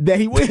 sir. that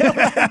he will.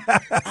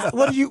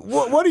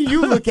 What do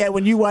you look at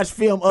when you watch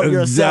film of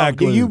yourself?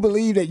 Exactly. Do you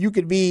believe that you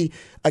could be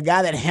a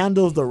guy that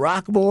handles the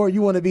rock more?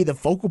 You want to be the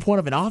focal point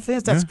of an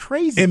offense? That's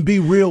crazy. And be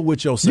real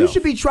with yourself. You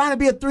should be trying to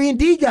be a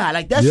 3-and-D guy.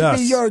 Like, that should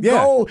be your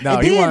goal. No,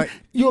 and then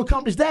you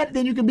accomplish that,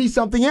 then you can be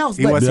something else.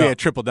 He wants to be a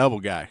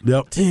triple-double guy.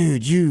 Yep.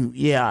 Dude,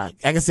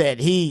 like I said,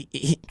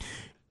 he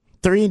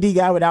 3-and-D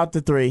guy without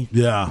the 3.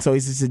 Yeah. So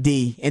he's just a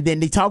D. And then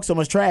they talk so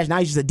much trash. Now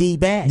he's just a D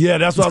back. Yeah,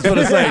 that's what I was going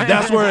to say.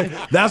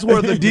 That's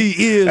where the D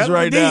is that's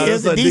right now.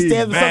 The D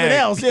stands for something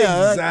else.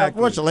 Yeah, exactly.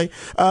 Unfortunately.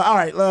 All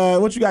right,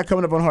 what you got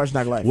coming up on Hard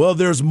Knock Life? Well,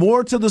 there's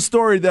more to the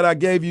story that I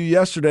gave you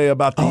yesterday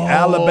about the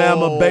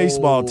Alabama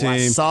baseball team.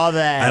 I saw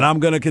that. And I'm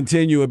going to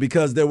continue it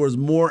because there was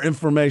more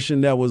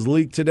information that was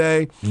leaked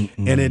today,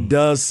 and it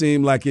does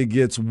seem like it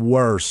gets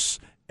worse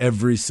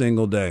every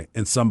single day,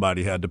 and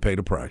somebody had to pay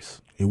the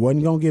price. It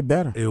wasn't going to get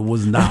better. It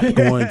was not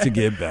going to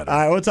get better. All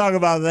right, we'll talk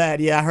about that.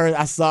 Yeah,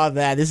 I saw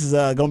that. This is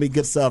going to be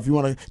good stuff. You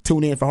want to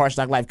tune in for Hard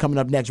Knock Life coming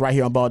up next right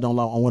here on Ball Don't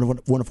Lie on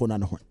 104.9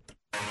 The Horn.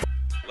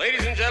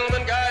 Ladies and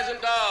gentlemen, guys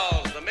and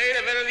dolls, the main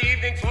event of the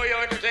evening for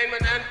your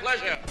entertainment and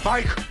pleasure.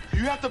 Mike,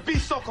 you have to be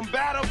so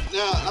combative.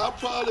 Now, I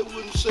probably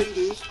wouldn't say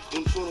this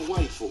in front of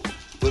white folk,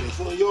 but in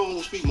front of y'all, I'm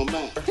gonna speak my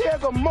mind. He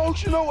has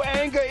emotional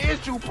anger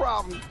issue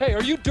problem. Hey,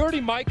 are you Dirty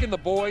Mike and the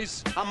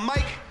boys? I'm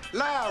Mike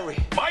Lowry.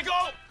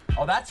 Michael!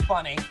 Oh, that's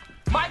funny.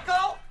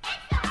 Michael!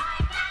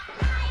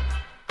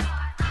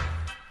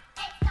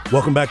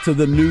 Welcome back to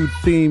the new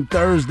Theme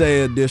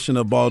Thursday edition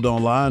of Ball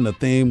Don't Lie. And the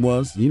theme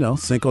was,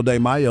 Cinco de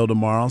Mayo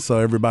tomorrow. So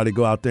everybody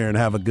go out there and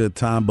have a good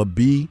time, but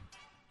be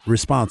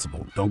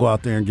responsible. Don't go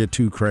out there and get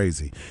too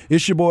crazy.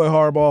 It's your boy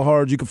Hardball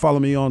Hard. You can follow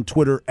me on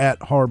Twitter at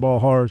Hardball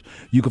Hard.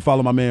 You can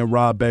follow my man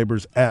Rob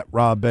Babers at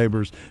Rob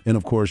Babers. And,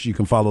 of course, you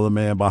can follow the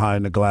man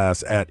behind the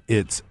glass at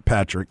It's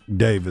Patrick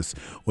Davis.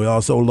 We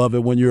also love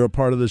it when you're a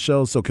part of the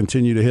show, so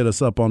continue to hit us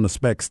up on the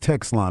Specs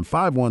text line,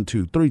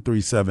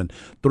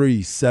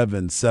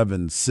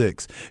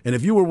 512-337-3776. And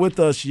if you were with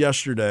us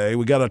yesterday,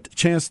 we got a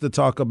chance to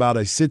talk about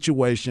a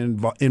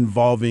situation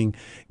involving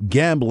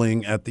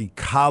gambling at the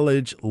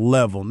college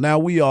level. Now,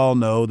 we all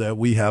know that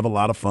we have a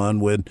lot of fun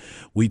when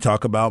we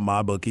talk about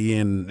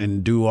MyBookie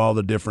and do all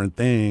the different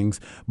things,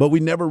 but we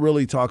never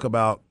really talk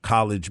about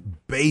college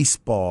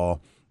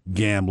baseball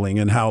gambling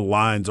and how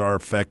lines are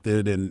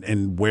affected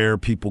and where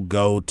people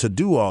go to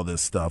do all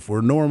this stuff.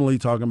 We're normally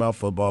talking about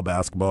football,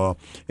 basketball,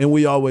 and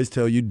we always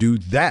tell you do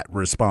that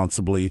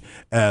responsibly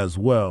as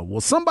well.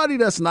 Well, somebody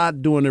that's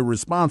not doing it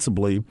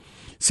responsibly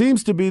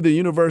seems to be the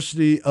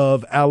University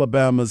of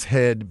Alabama's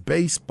head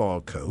baseball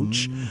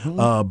coach,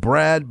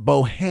 Brad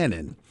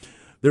Bohannon.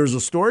 There's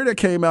a story that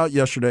came out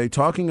yesterday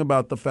talking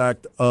about the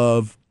fact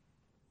of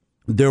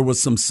there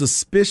was some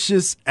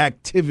suspicious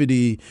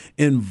activity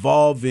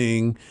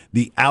involving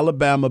the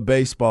Alabama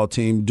baseball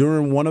team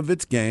during one of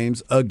its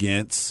games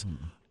against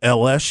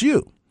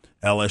LSU.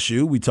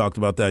 LSU, we talked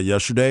about that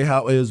yesterday,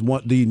 how is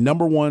the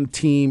number one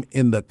team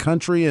in the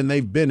country, and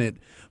they've been it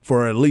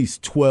for at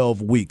least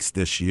 12 weeks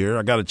this year.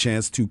 I got a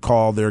chance to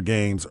call their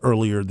games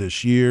earlier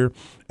this year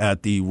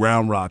at the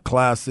Round Rock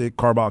Classic,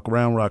 Carbach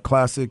Round Rock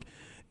Classic.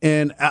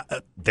 And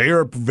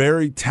they're a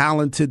very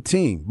talented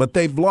team, but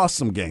they've lost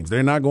some games.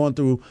 They're not going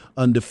through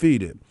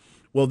undefeated.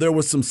 Well, there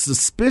was some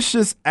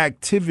suspicious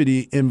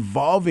activity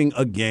involving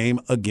a game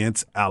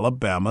against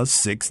Alabama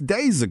 6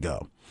 days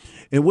ago.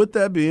 And with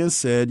that being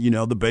said,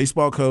 the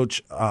baseball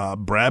coach,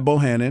 Brad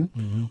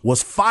Bohannon,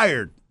 was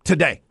fired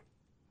today.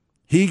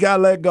 He got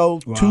let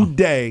go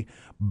today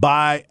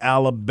by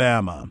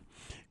Alabama.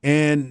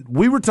 And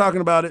we were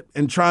talking about it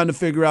and trying to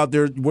figure out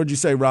what'd you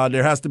say, Rod?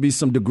 There has to be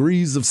some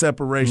degrees of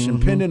separation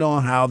depending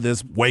on how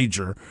this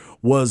wager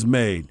was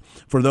made.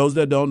 For those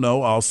that don't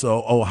know,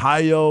 also,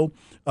 Ohio's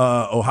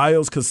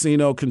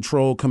Casino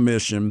Control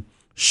Commission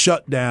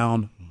shut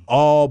down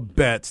all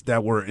bets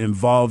that were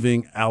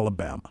involving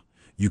Alabama.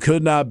 You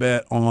could not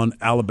bet on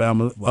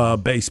Alabama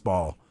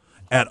baseball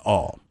at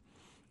all.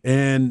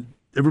 And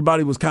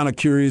everybody was kind of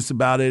curious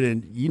about it.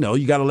 And, you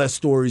got to let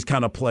stories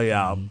kind of play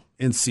out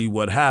and see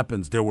what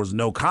happens. There was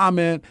no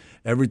comment.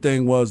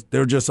 Everything was,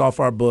 they're just off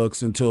our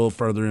books until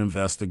further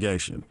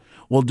investigation.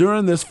 Well,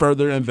 during this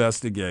further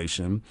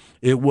investigation,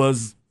 it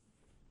was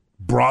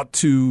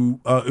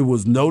it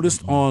was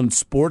noticed on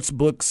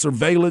sportsbook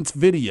surveillance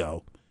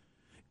video,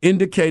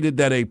 indicated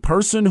that a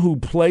person who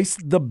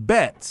placed the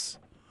bets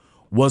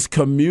was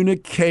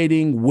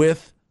communicating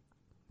with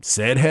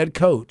said head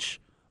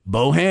coach,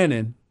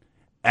 Bohannon,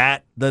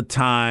 at the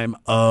time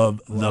of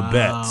the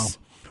bets.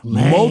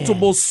 Man.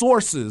 Multiple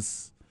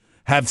sources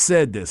have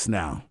said this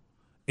now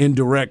in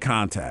direct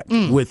contact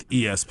with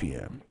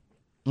ESPN.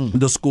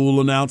 The school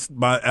announced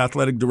by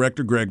athletic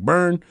director Greg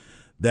Byrne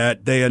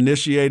that they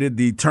initiated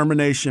the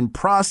termination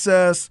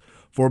process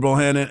for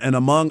Bohannon and,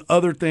 among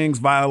other things,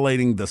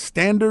 violating the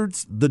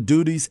standards, the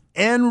duties,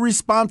 and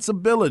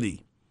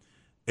responsibility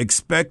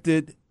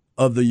expected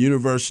of the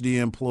university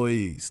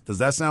employees. Does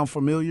that sound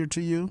familiar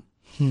to you?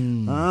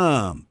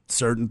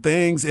 Certain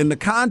things in the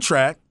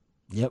contract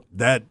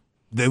that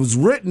was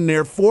written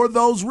there for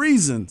those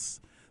reasons,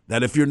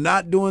 that if you're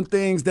not doing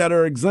things that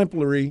are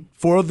exemplary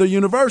for the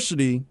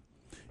university,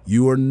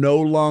 you are no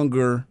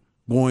longer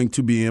going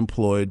to be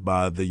employed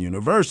by the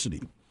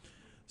university.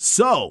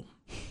 So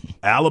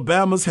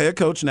Alabama's head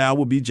coach now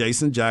will be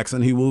Jason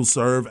Jackson. He will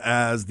serve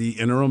as the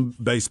interim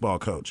baseball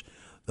coach.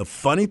 The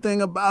funny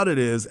thing about it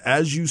is,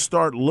 as you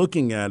start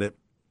looking at it,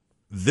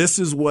 this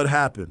is what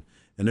happened.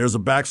 And there's a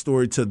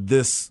backstory to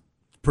this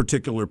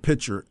particular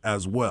pitcher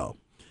as well.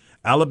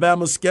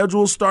 Alabama's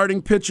scheduled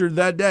starting pitcher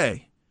that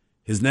day,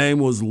 his name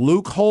was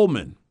Luke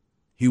Holman.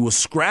 He was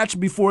scratched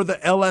before the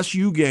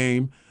LSU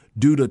game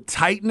due to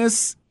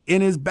tightness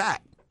in his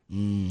back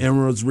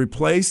and was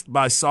replaced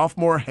by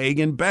sophomore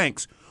Hagan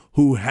Banks,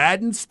 who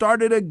hadn't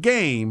started a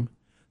game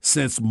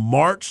since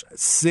March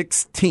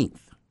 16th.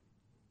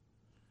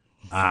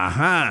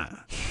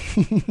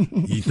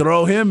 You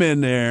throw him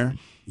in there,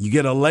 you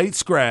get a late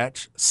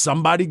scratch,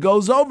 somebody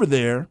goes over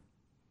there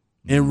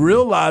and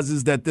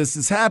realizes that this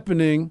is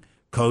happening.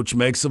 Coach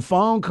makes a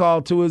phone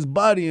call to his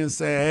buddy and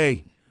say,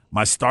 hey,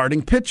 my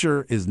starting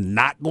pitcher is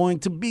not going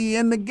to be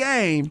in the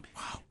game,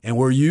 and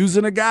we're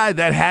using a guy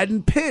that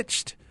hadn't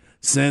pitched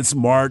since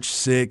March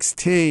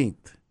 16th.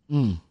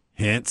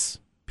 Hence,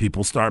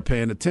 people start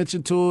paying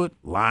attention to it.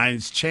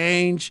 Lines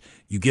change.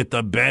 You get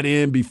the bet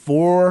in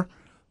before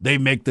they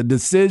make the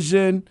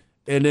decision,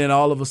 and then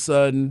all of a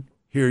sudden,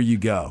 here you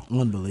go.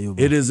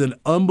 Unbelievable. It is an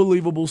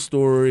unbelievable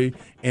story,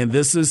 and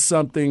this is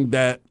something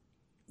that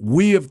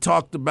we have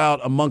talked about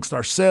amongst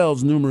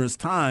ourselves numerous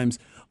times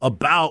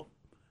about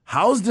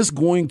how is this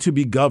going to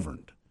be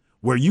governed,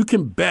 where you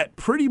can bet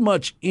pretty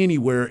much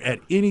anywhere at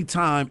any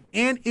time,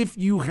 and if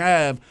you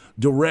have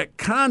direct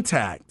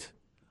contact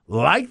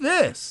like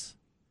this,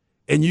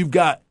 and you've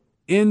got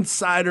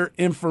insider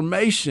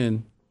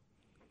information,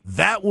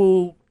 that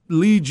will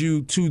lead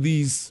you to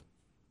these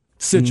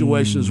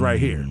situations right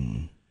here.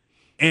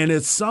 And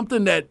it's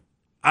something that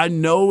I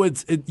know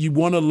you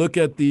want to look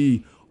at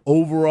the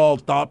overall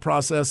thought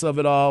process of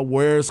it all,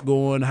 where it's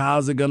going,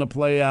 how's it going to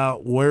play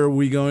out, where are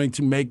we going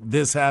to make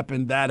this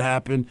happen, that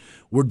happen.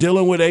 We're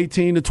dealing with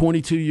 18 to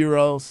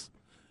 22-year-olds.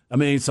 I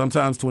mean,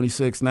 sometimes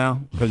 26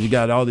 now because you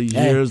got all these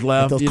years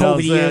left. You know what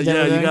I'm saying?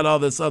 Yeah, you got all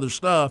this other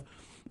stuff.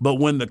 But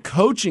when the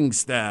coaching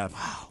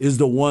staff is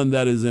the one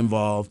that is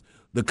involved,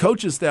 the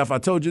coaching staff, I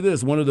told you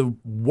this, one of the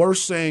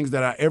worst sayings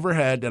that I ever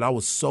had that I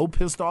was so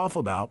pissed off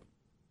about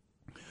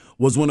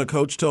was when a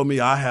coach told me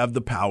I have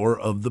the power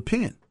of the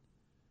pen.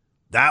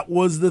 That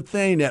was the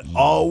thing that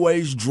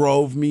always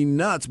drove me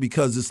nuts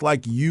because it's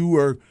like you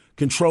are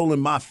controlling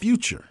my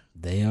future.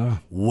 They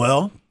are.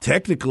 Well,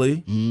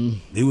 technically,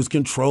 he was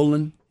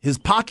controlling his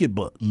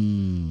pocketbook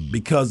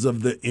because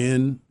of the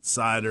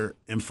insider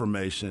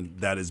information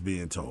that is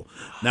being told.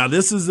 Now,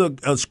 this is a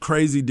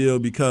crazy deal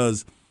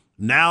because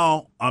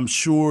now I'm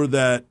sure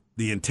that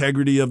the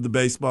integrity of the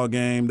baseball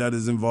game that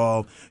is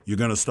involved, you're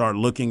going to start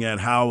looking at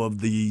how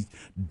of the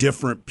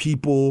different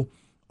people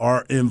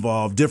are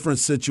involved, different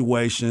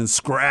situations,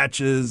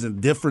 scratches,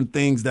 and different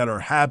things that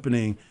are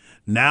happening.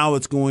 Now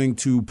it's going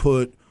to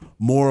put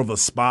more of a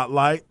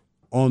spotlight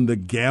on the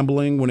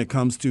gambling when it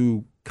comes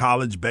to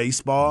college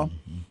baseball.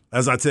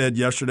 As I said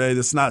yesterday,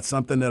 this is not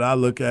something that I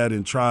look at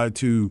and try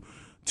to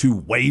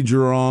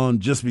wager on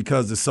just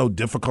because it's so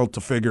difficult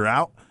to figure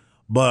out.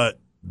 But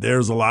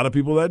there's a lot of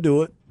people that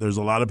do it. There's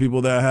a lot of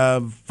people that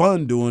have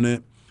fun doing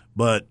it.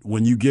 But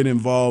when you get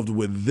involved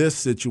with this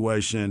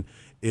situation,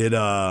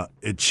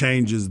 it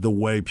changes the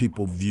way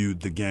people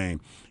viewed the game.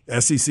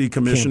 SEC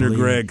Commissioner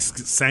Greg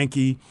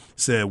Sankey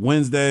said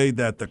Wednesday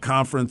that the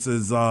conference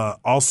is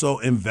also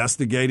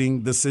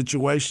investigating the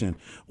situation.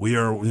 We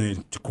are,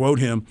 to quote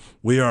him,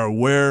 we are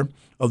aware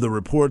of the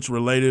reports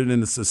related in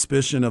the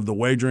suspicion of the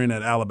wagering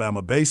at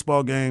Alabama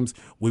baseball games.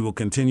 We will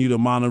continue to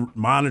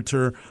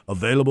monitor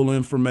available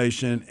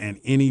information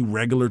and any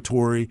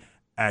regulatory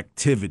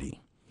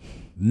activity.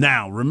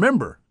 Now,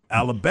 remember,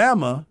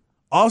 Alabama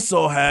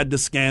also had the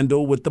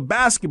scandal with the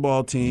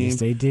basketball team. Yes,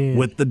 they did.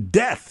 With the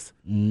death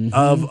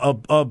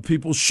of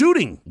people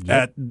shooting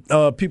at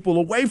people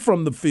away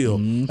from the field.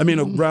 I mean,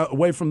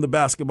 away from the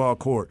basketball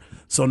court.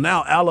 So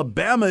now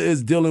Alabama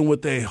is dealing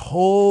with a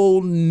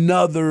whole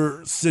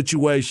nother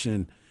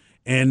situation.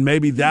 And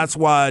maybe that's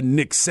why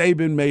Nick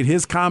Saban made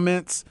his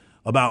comments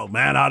about,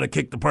 man, how to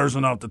kick the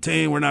person off the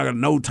team. We're not going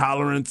to no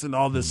tolerance and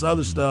all this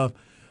other stuff.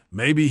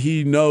 Maybe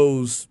he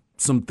knows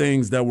some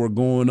things that were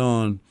going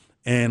on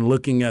and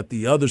looking at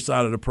the other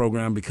side of the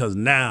program because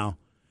now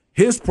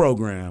his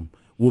program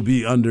will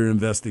be under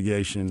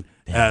investigation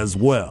as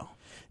well.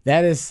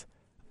 That is,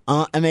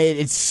 I mean,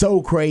 it's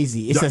so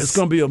crazy. It's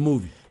going to be a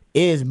movie.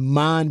 It is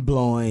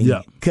mind-blowing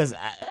because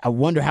I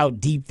wonder how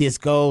deep this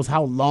goes,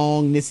 how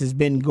long this has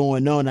been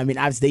going on. I mean,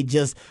 obviously they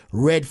just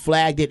red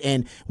flagged it,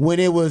 and when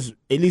it was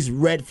at least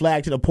red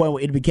flagged to the point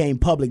where it became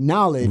public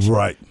knowledge,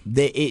 right?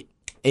 They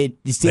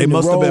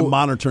must have been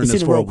monitoring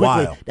this for a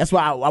while. That's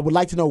why I would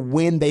like to know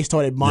when they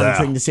started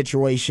monitoring the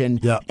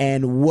situation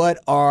and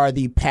what are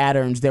the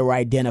patterns that were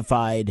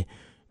identified.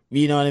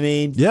 You know what I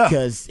mean? Yeah.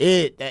 Because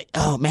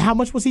oh man, how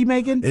much was he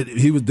making?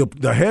 He was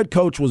the head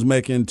coach was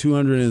making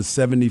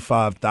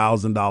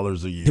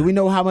 $275,000 a year. Do we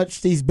know how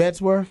much these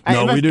bets were?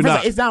 No, we do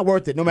not. It's not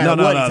worth it. No matter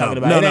what he's talking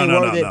about, it ain't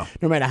worth it.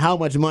 No matter how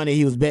much money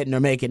he was betting or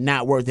making,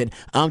 not worth it.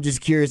 I'm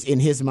just curious in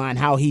his mind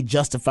how he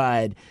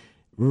justified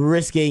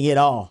risking it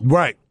all.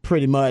 Right.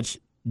 Pretty much.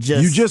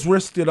 You just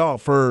risked it all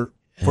for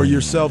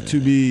yourself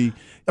to be.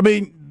 I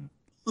mean,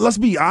 let's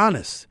be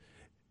honest.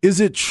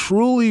 Is it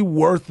truly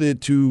worth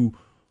it to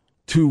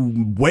to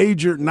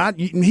wager.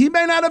 He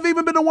may not have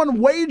even been the one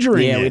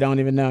wagering. Yeah, it. we don't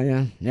even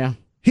know. Yeah.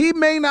 He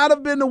may not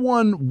have been the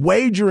one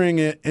wagering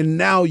it, and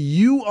now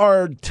you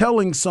are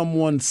telling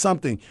someone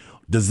something.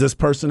 Does this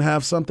person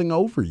have something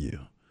over you?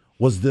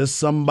 Was this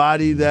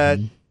somebody that,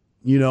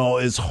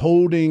 is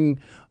holding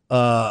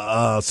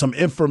some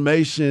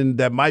information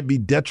that might be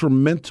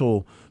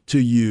detrimental to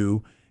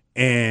you,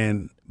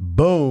 and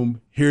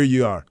boom, here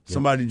you are. Yep.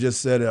 Somebody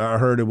just said, I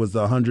heard it was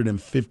a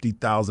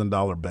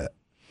 $150,000 bet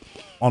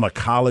on a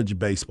college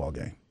baseball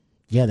game.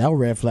 Yeah, that would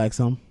red flag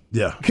some.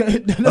 Yeah,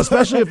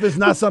 especially if it's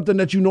not something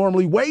that you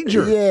normally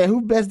wager. Yeah,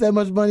 who bets that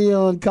much money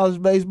on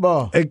college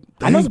baseball?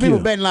 I know some people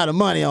betting a lot of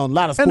money on a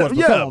lot of sports,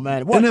 but come on,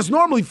 man. And it's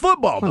normally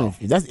football, though.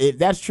 If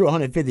that's true,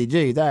 150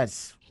 G,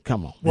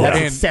 come on. That's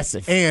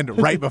excessive.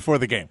 And right before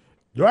the game.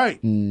 Right.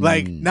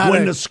 Like, not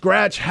when the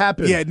scratch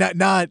happened. Yeah,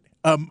 not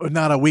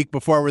a week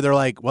before where they're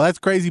like, well, that's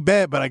crazy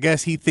bet, but I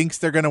guess he thinks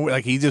they're going to –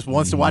 like, he just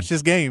wants to watch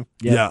this game.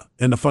 Yeah,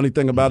 and the funny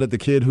thing about it, the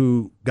kid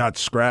who got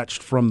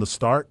scratched from the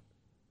start,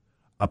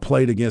 I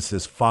played against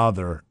his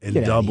father in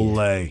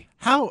Double-A.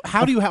 How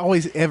do you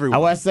always everyone? I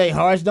want to say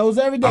Harsh knows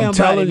every damn I'm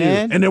telling body, you.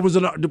 man. And there was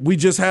we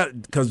just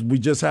had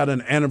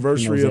an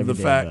anniversary of the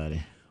fact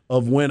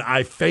of when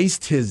I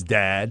faced his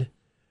dad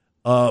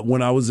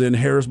when I was in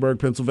Harrisburg,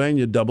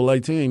 Pennsylvania, Double-A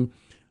team.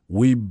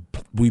 We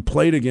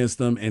played against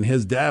them, and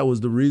his dad was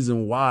the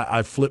reason why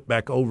I flipped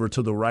back over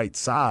to the right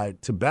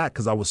side to back,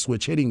 because I was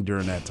switch hitting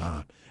during that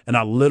time. And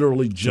I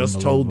literally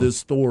just told this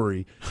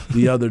story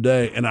the other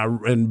day,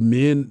 and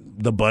me and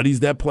the buddies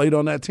that played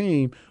on that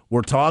team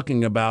were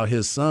talking about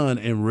his son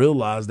and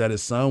realized that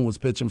his son was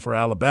pitching for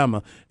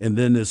Alabama. And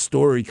then this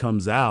story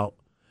comes out,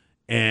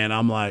 and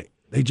I'm like,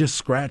 they just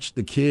scratched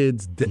the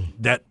kids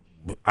that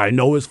I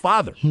know his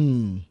father.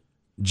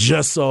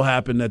 Just so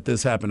happened that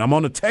this happened. I'm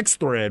on a text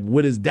thread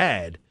with his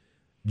dad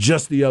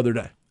just the other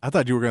day. I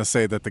thought you were going to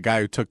say that the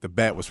guy who took the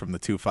bet was from the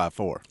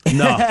 254.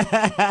 No.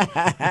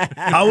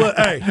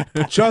 Hey,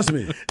 trust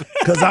me,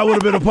 because I would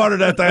have been a part of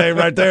that thing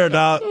right there,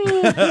 dog.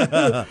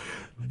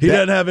 He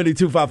doesn't have any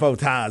 254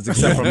 ties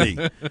except for me.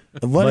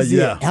 What is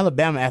the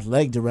Alabama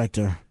athletic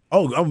director?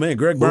 Oh man,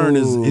 Greg Byrne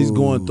he's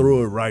going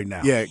through it right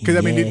now. Yeah, because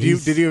I mean, did you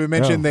even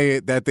mention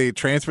that the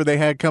transfer they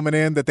had coming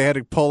in that they had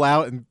to pull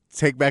out and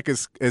take back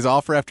his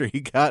offer after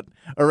he got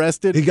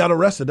arrested? He got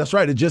arrested. That's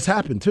right. It just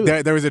happened too.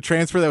 There was a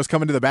transfer that was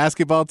coming to the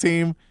basketball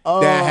team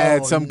that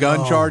had some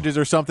gun charges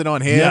or something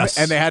on him,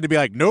 and they had to be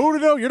like, no,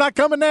 you're not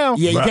coming now.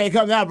 Yeah, you can't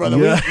come now, brother.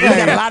 Yeah. We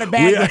got a lot of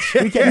baggage.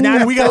 We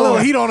got a little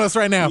heat on us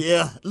right now.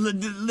 Yeah.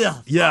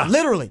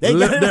 Literally. He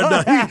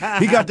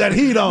got that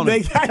heat on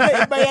him.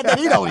 Everybody had that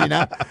heat on you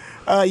now.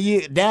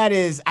 That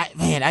is,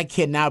 I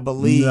cannot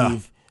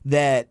believe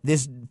that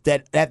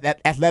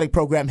that athletic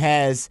program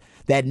has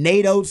that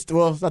Nate Oates.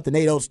 Well, it's not the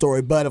Nate Oates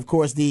story, but of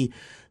course the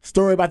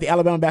story about the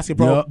Alabama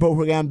basketball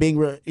program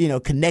being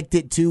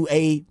connected to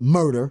a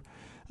murder,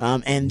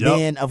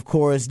 then of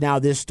course now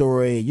this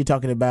story you're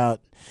talking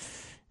about.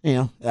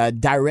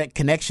 Direct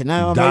connection.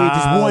 Maybe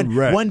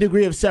just one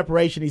degree of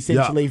separation,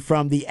 essentially,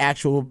 from the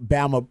actual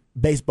Bama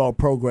baseball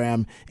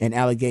program and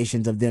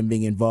allegations of them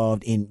being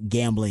involved in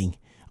gambling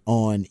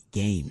on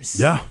games.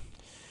 Yeah,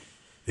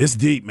 it's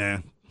deep,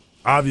 man.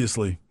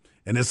 Obviously,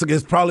 and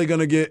it's probably going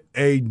to get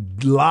a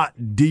lot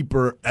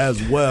deeper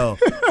as well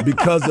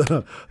because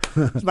of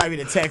this might be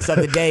the text of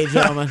the day,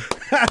 gentlemen.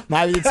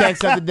 Might be the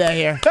text of the day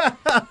here.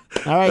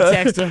 All right,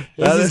 Texter.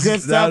 This is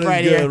good stuff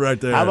right here. Right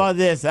there. How about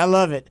this? I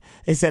love it.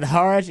 It said,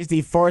 Harsh is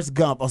the Forrest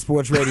Gump of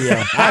sports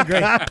radio. I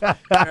agree.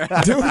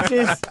 Dude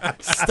just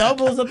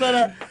stumbles up in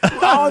it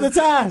all the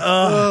time.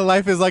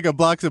 Life is like a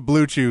box of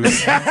Blue Chews.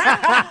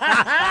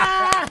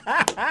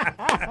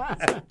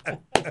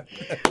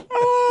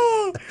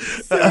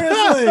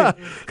 Seriously.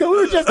 Because we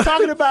were just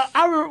talking about,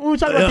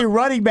 the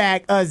running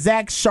back,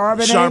 Zach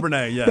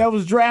Charbonnet. That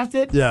was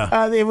drafted.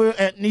 Yeah.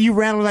 You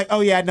ran like,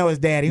 oh, yeah, I know his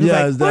dad. He was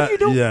like, what are you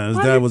doing? Yeah, his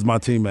dad was my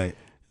teammate.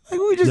 Like,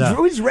 we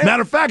just ran.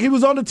 Matter of fact, he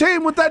was on the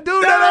team with that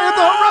dude that I hit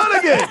the home run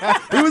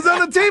against. He was on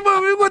the team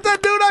with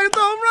that dude I hit the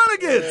home run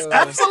against.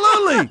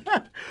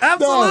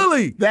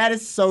 Absolutely. No, that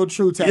is so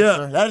true, Texter.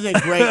 Yeah. That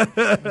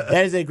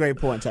is a great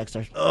point,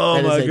 Texter.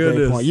 Oh, my goodness.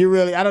 Great point. You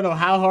really, I don't know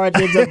how hard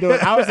ends up doing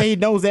it. I would say he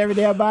knows every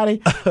damn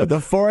body, but the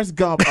Forrest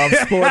Gump of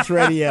sports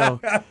radio.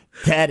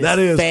 That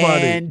is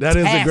funny. That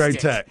is a great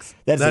text.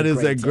 That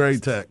is a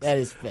great text. That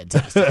is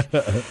fantastic.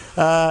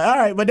 All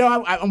right, but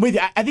no, I'm with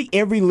you. I think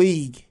every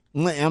league,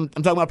 I'm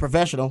talking about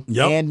professional,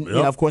 and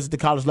of course at the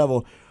college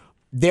level,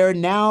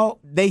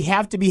 they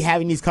have to be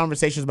having these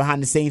conversations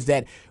behind the scenes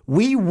that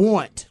we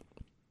want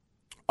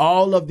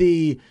all of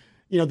the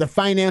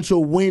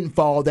financial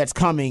windfall that's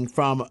coming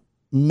from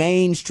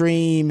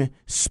mainstream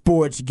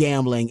sports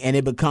gambling and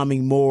it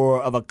becoming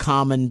more of a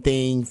common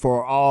thing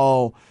for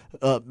all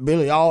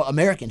really all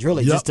Americans,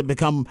 really, just to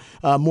become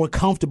more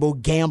comfortable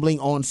gambling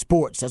on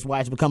sports. That's why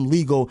it's become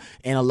legal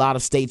in a lot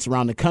of states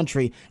around the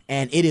country,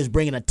 and it is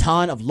bringing a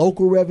ton of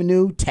local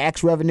revenue,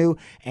 tax revenue,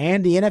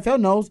 and the NFL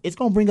knows it's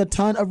going to bring a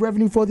ton of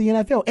revenue for the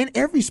NFL and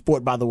every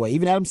sport, by the way.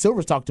 Even Adam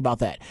Silver's talked about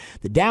that.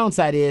 The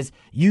downside is,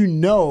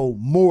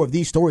 more of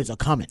these stories are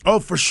coming. Oh,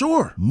 for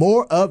sure.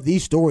 More of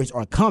these stories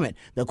are coming.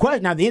 The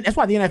question now, that's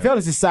why the NFL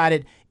has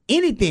decided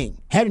anything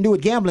having to do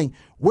with gambling,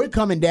 we're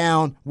coming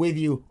down with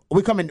you.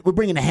 We're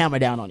bringing the hammer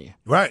down on you.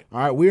 Right. All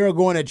right. We are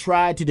going to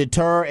try to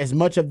deter as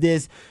much of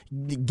this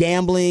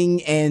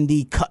gambling and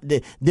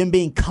them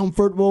being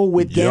comfortable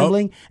with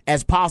gambling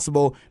as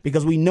possible,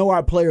 because we know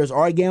our players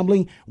are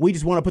gambling. We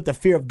just want to put the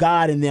fear of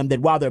God in them that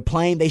while they're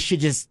playing, they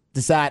should just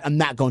decide, I'm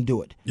not going to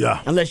do it.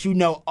 Yeah. Unless you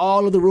know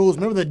all of the rules.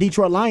 Remember the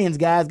Detroit Lions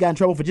guys got in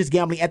trouble for just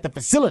gambling at the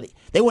facility.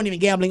 They weren't even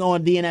gambling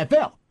on the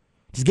NFL.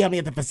 Just gambling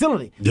at the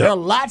facility. Yep. There are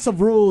lots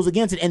of rules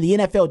against it, and the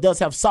NFL does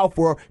have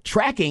software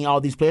tracking all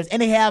these players,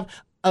 and they have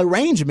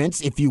arrangements,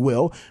 if you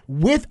will,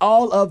 with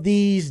all of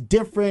these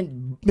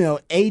different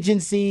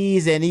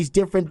agencies and these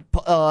different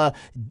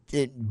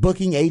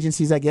booking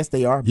agencies, I guess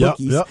they are,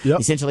 bookies,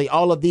 essentially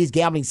all of these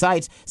gambling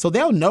sites. So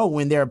they'll know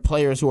when there are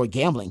players who are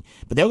gambling.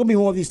 But there will be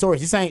more of these stories.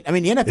 The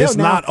NFL it's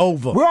not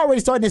over. We're already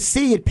starting to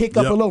see it pick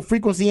up a little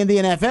frequency in the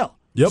NFL.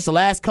 Just the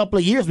last couple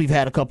of years we've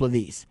had a couple of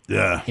these.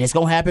 Yeah. And it's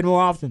going to happen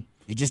more often.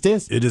 It just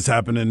is. It is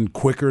happening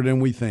quicker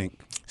than we think.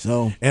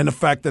 So, and the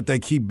fact that they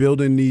keep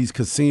building these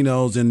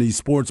casinos and these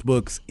sports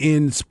books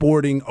in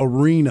sporting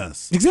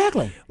arenas.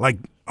 Exactly. Like,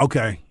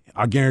 okay,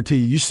 I guarantee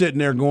you're sitting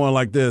there going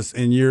like this,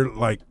 and you're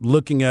like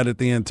looking at it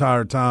the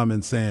entire time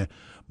and saying,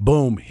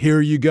 boom,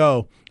 here you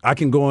go. I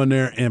can go in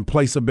there and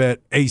place a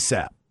bet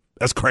ASAP.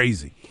 That's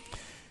crazy.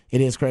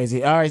 It is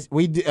crazy. All right,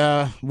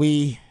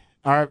 we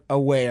are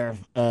aware,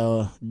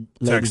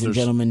 ladies and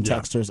gentlemen,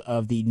 texters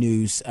of the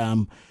news.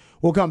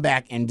 We'll come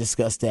back and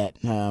discuss that.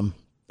 I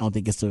don't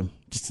think it's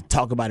just to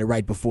talk about it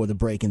right before the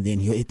break and then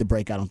he'll hit the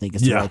break. I don't think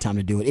it's the right time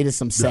to do it. It is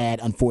some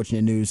sad,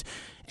 unfortunate news.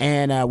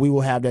 And we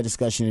will have that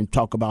discussion and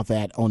talk about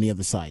that on the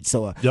other side.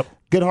 So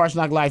good Harsh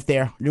Knock Life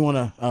there. You don't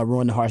want to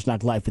ruin the Harsh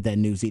Knock Life with that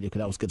news either, because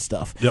that was good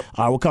stuff. Yep.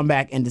 We'll come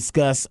back and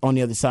discuss on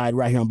the other side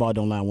right here on Ball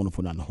Don't Lie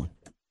 104.9 The Horn.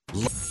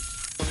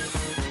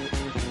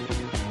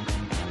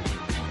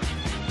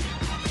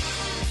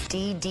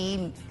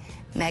 DD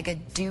Mega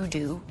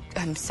Doo-Doo.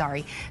 I'm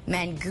sorry,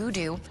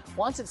 Mangudu.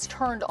 Once it's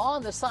turned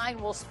on, the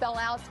sign will spell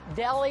out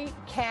Deli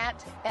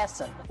Cat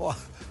Essen. Well,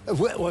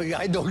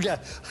 I don't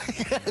get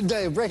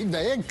they break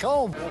the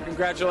income. Well,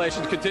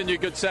 congratulations. Continue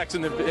good sex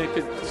in the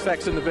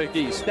Big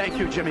East. Thank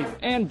you, Jimmy.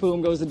 And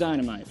boom goes the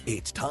dynamite.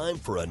 It's time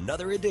for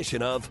another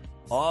edition of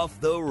Off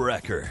the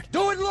Record.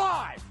 Do it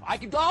live.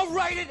 I'll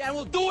write it and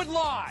we'll do it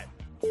live.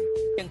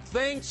 And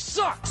thing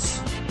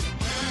sucks.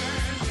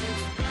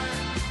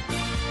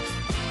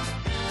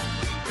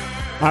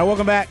 All right,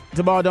 welcome back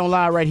to Ball Don't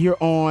Lie right here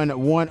on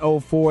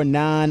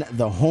 104.9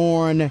 The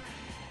Horn.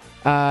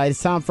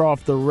 It's time for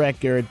Off the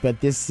Record, but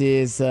this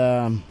is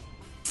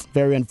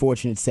very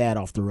unfortunate, sad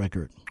off the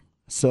record.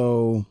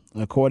 So,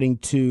 according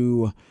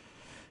to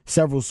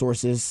several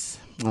sources,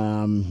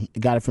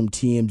 got it from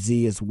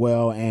TMZ as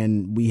well,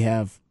 and we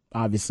have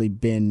obviously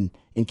been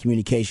in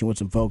communication with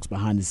some folks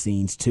behind the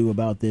scenes too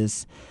about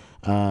this.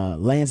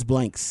 Lance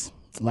Blanks,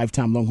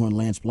 lifetime Longhorn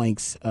Lance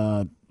Blanks,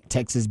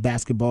 Texas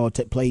basketball,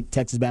 played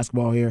Texas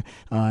basketball here,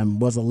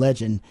 was a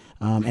legend,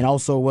 and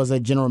also was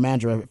a general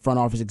manager, front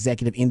office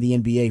executive in the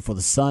NBA for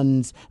the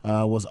Suns,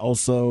 was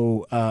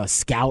also a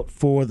scout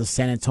for the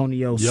San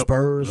Antonio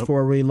Spurs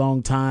for a really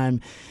long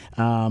time.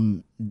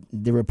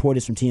 The report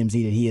is from TMZ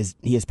that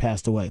he has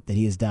passed away, that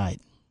he has died.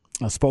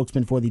 A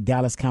spokesman for the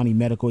Dallas County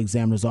Medical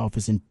Examiner's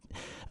Office in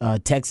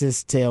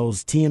Texas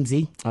tells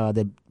TMZ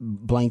that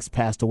Blanks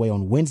passed away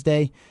on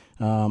Wednesday.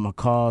 A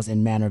cause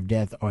and manner of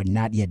death are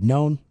not yet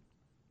known.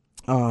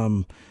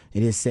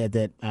 It is said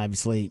that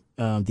obviously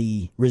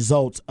the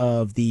results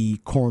of the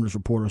coroner's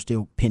report are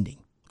still pending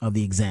of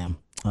the exam.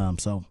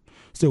 So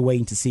still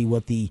waiting to see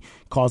what the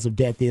cause of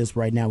death is.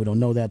 Right now we don't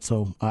know that.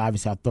 So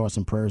obviously our thoughts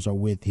and prayers are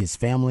with his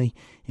family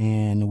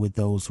and with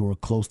those who are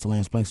close to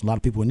Lance Blanks. A lot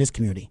of people in this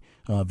community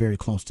very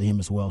close to him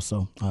as well.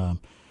 So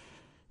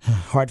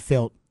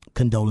heartfelt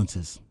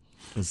condolences.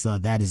 Because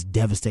that is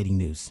devastating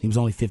news. He was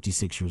only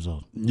 56 years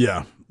old.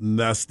 Yeah,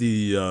 that's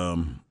the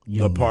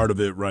part of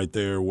it right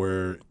there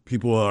where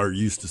people are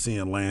used to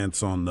seeing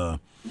Lance on the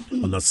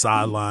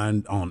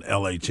sideline on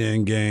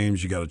LHN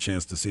games. You got a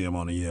chance to see him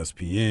on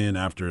ESPN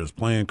after his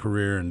playing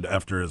career and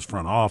after his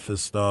front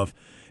office stuff,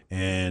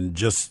 and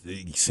just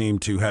he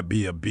seemed to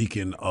be a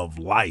beacon of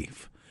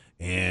life.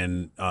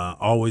 And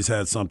always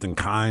had something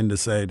kind to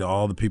say to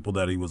all the people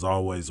that he was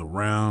always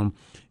around.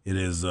 It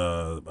is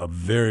a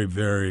very,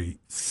 very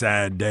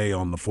sad day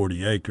on the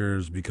 40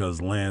 acres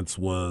because Lance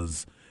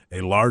was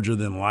a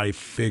larger-than-life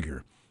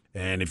figure.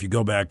 And if you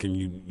go back and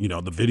you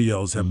know the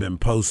videos have been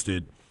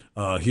posted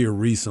here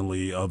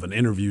recently of an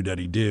interview that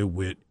he did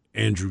with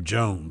Andrew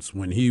Jones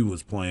when he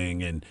was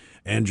playing, and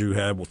Andrew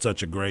had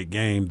such a great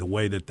game. The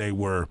way that they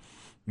were,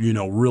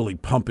 really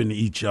pumping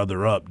each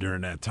other up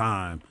during that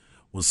time.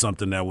 was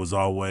something that was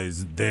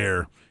always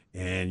there.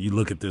 And you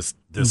look at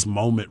this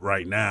moment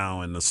right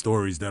now and the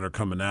stories that are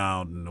coming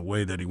out and the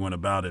way that he went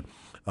about it.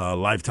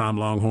 Lifetime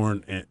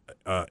Longhorn,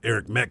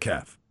 Eric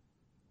Metcalf,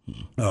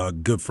 a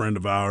good friend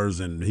of ours,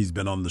 and he's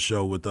been on the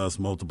show with us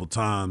multiple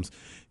times.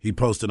 He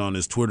posted on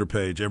his Twitter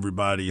page,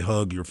 everybody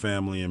hug your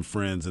family and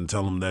friends and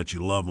tell them that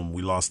you love them.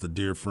 We lost a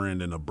dear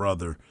friend and a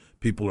brother.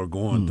 People are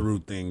going through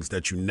things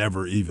that you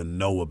never even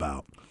know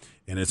about.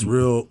 And it's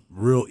real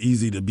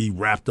easy to be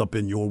wrapped up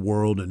in your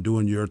world and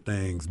doing your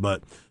things.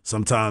 But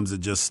sometimes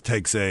it just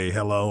takes a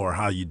hello or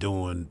how you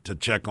doing to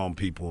check on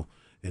people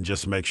and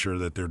just make sure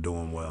that they're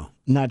doing well.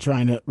 Not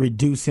trying to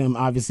reduce him,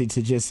 obviously,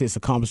 to just his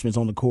accomplishments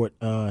on the court.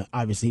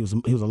 Obviously,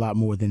 he was a lot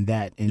more than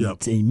that, and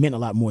he meant a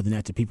lot more than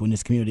that to people in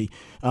this community.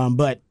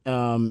 But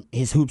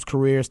his hoops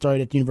career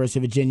started at the University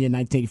of Virginia in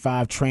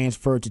 1985,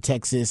 transferred to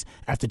Texas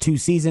after 2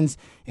 seasons,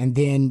 and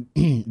then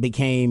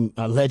became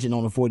a legend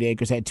on the 40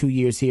 acres. Had 2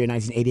 years here in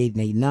 1988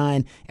 and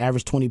 89,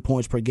 averaged 20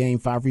 points per game,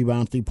 5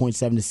 rebounds,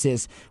 3.7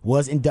 assists,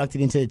 was inducted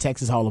into the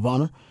Texas Hall of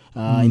Honor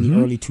in the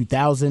early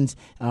 2000s.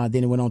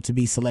 Then it went on to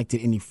be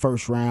selected in the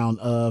first round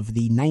of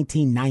the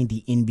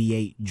 1990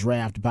 NBA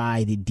draft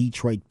by the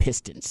Detroit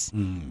Pistons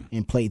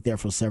and played there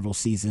for several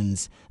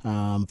seasons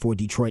for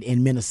Detroit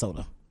and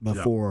Minnesota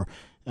before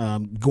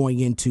going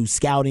into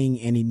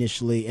scouting and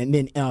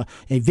then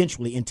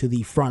eventually into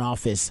the front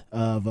office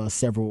of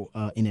several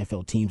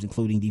NFL teams,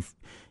 including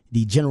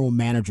the general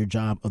manager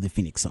job of the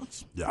Phoenix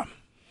Suns. Yeah.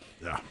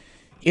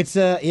 It's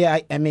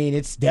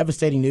it's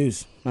devastating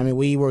news. I mean,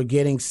 we were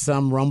getting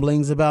some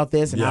rumblings about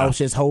this, and I was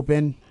just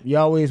hoping. You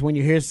always, when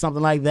you hear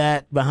something like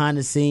that behind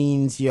the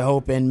scenes, you're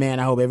hoping, man,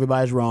 I hope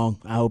everybody's wrong.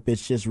 I hope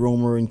it's just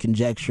rumor and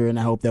conjecture, and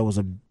I hope there was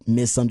a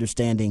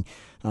misunderstanding.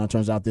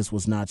 Turns out this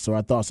was not. So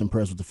our thoughts and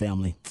prayers with the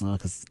family,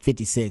 because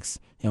 56,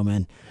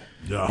 man,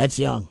 that's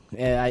young.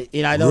 I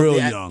know real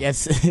young.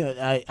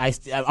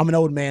 I'm an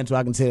old man, so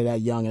I consider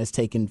that young, and it's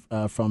taken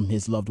from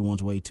his loved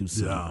ones way too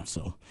soon. Yeah.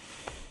 So.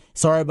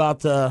 Sorry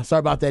about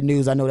that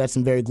news. I know that's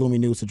some very gloomy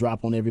news to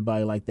drop on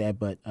everybody like that,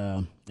 but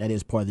that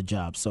is part of the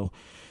job. So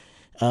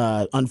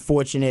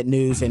unfortunate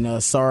news,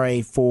 and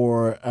sorry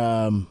for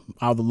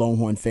all the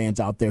Longhorn fans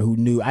out there who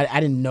knew. I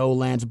didn't know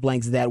Lance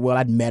Blanks that well.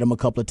 I'd met him a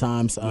couple of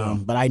times,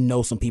 but I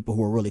know some people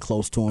who are really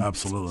close to him.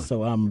 Absolutely.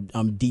 So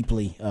I'm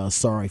deeply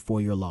sorry for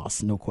your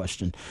loss, no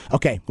question.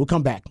 Okay, we'll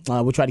come back.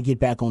 We'll try to get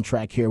back on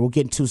track here. We'll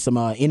get into some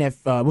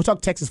we'll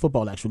talk Texas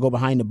football, actually. We'll go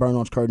behind the burn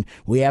orange curtain.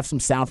 We have some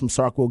sound from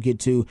Sark we'll get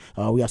to.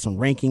 We have some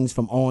rankings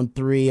from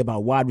On3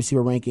 about wide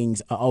receiver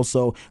rankings,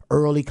 also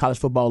early college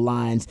football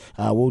lines.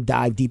 We'll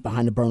dive deep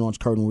behind the burn orange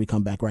curtain when we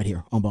come back right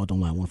here on Ball Don't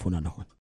Lie, 104.9 The Horn.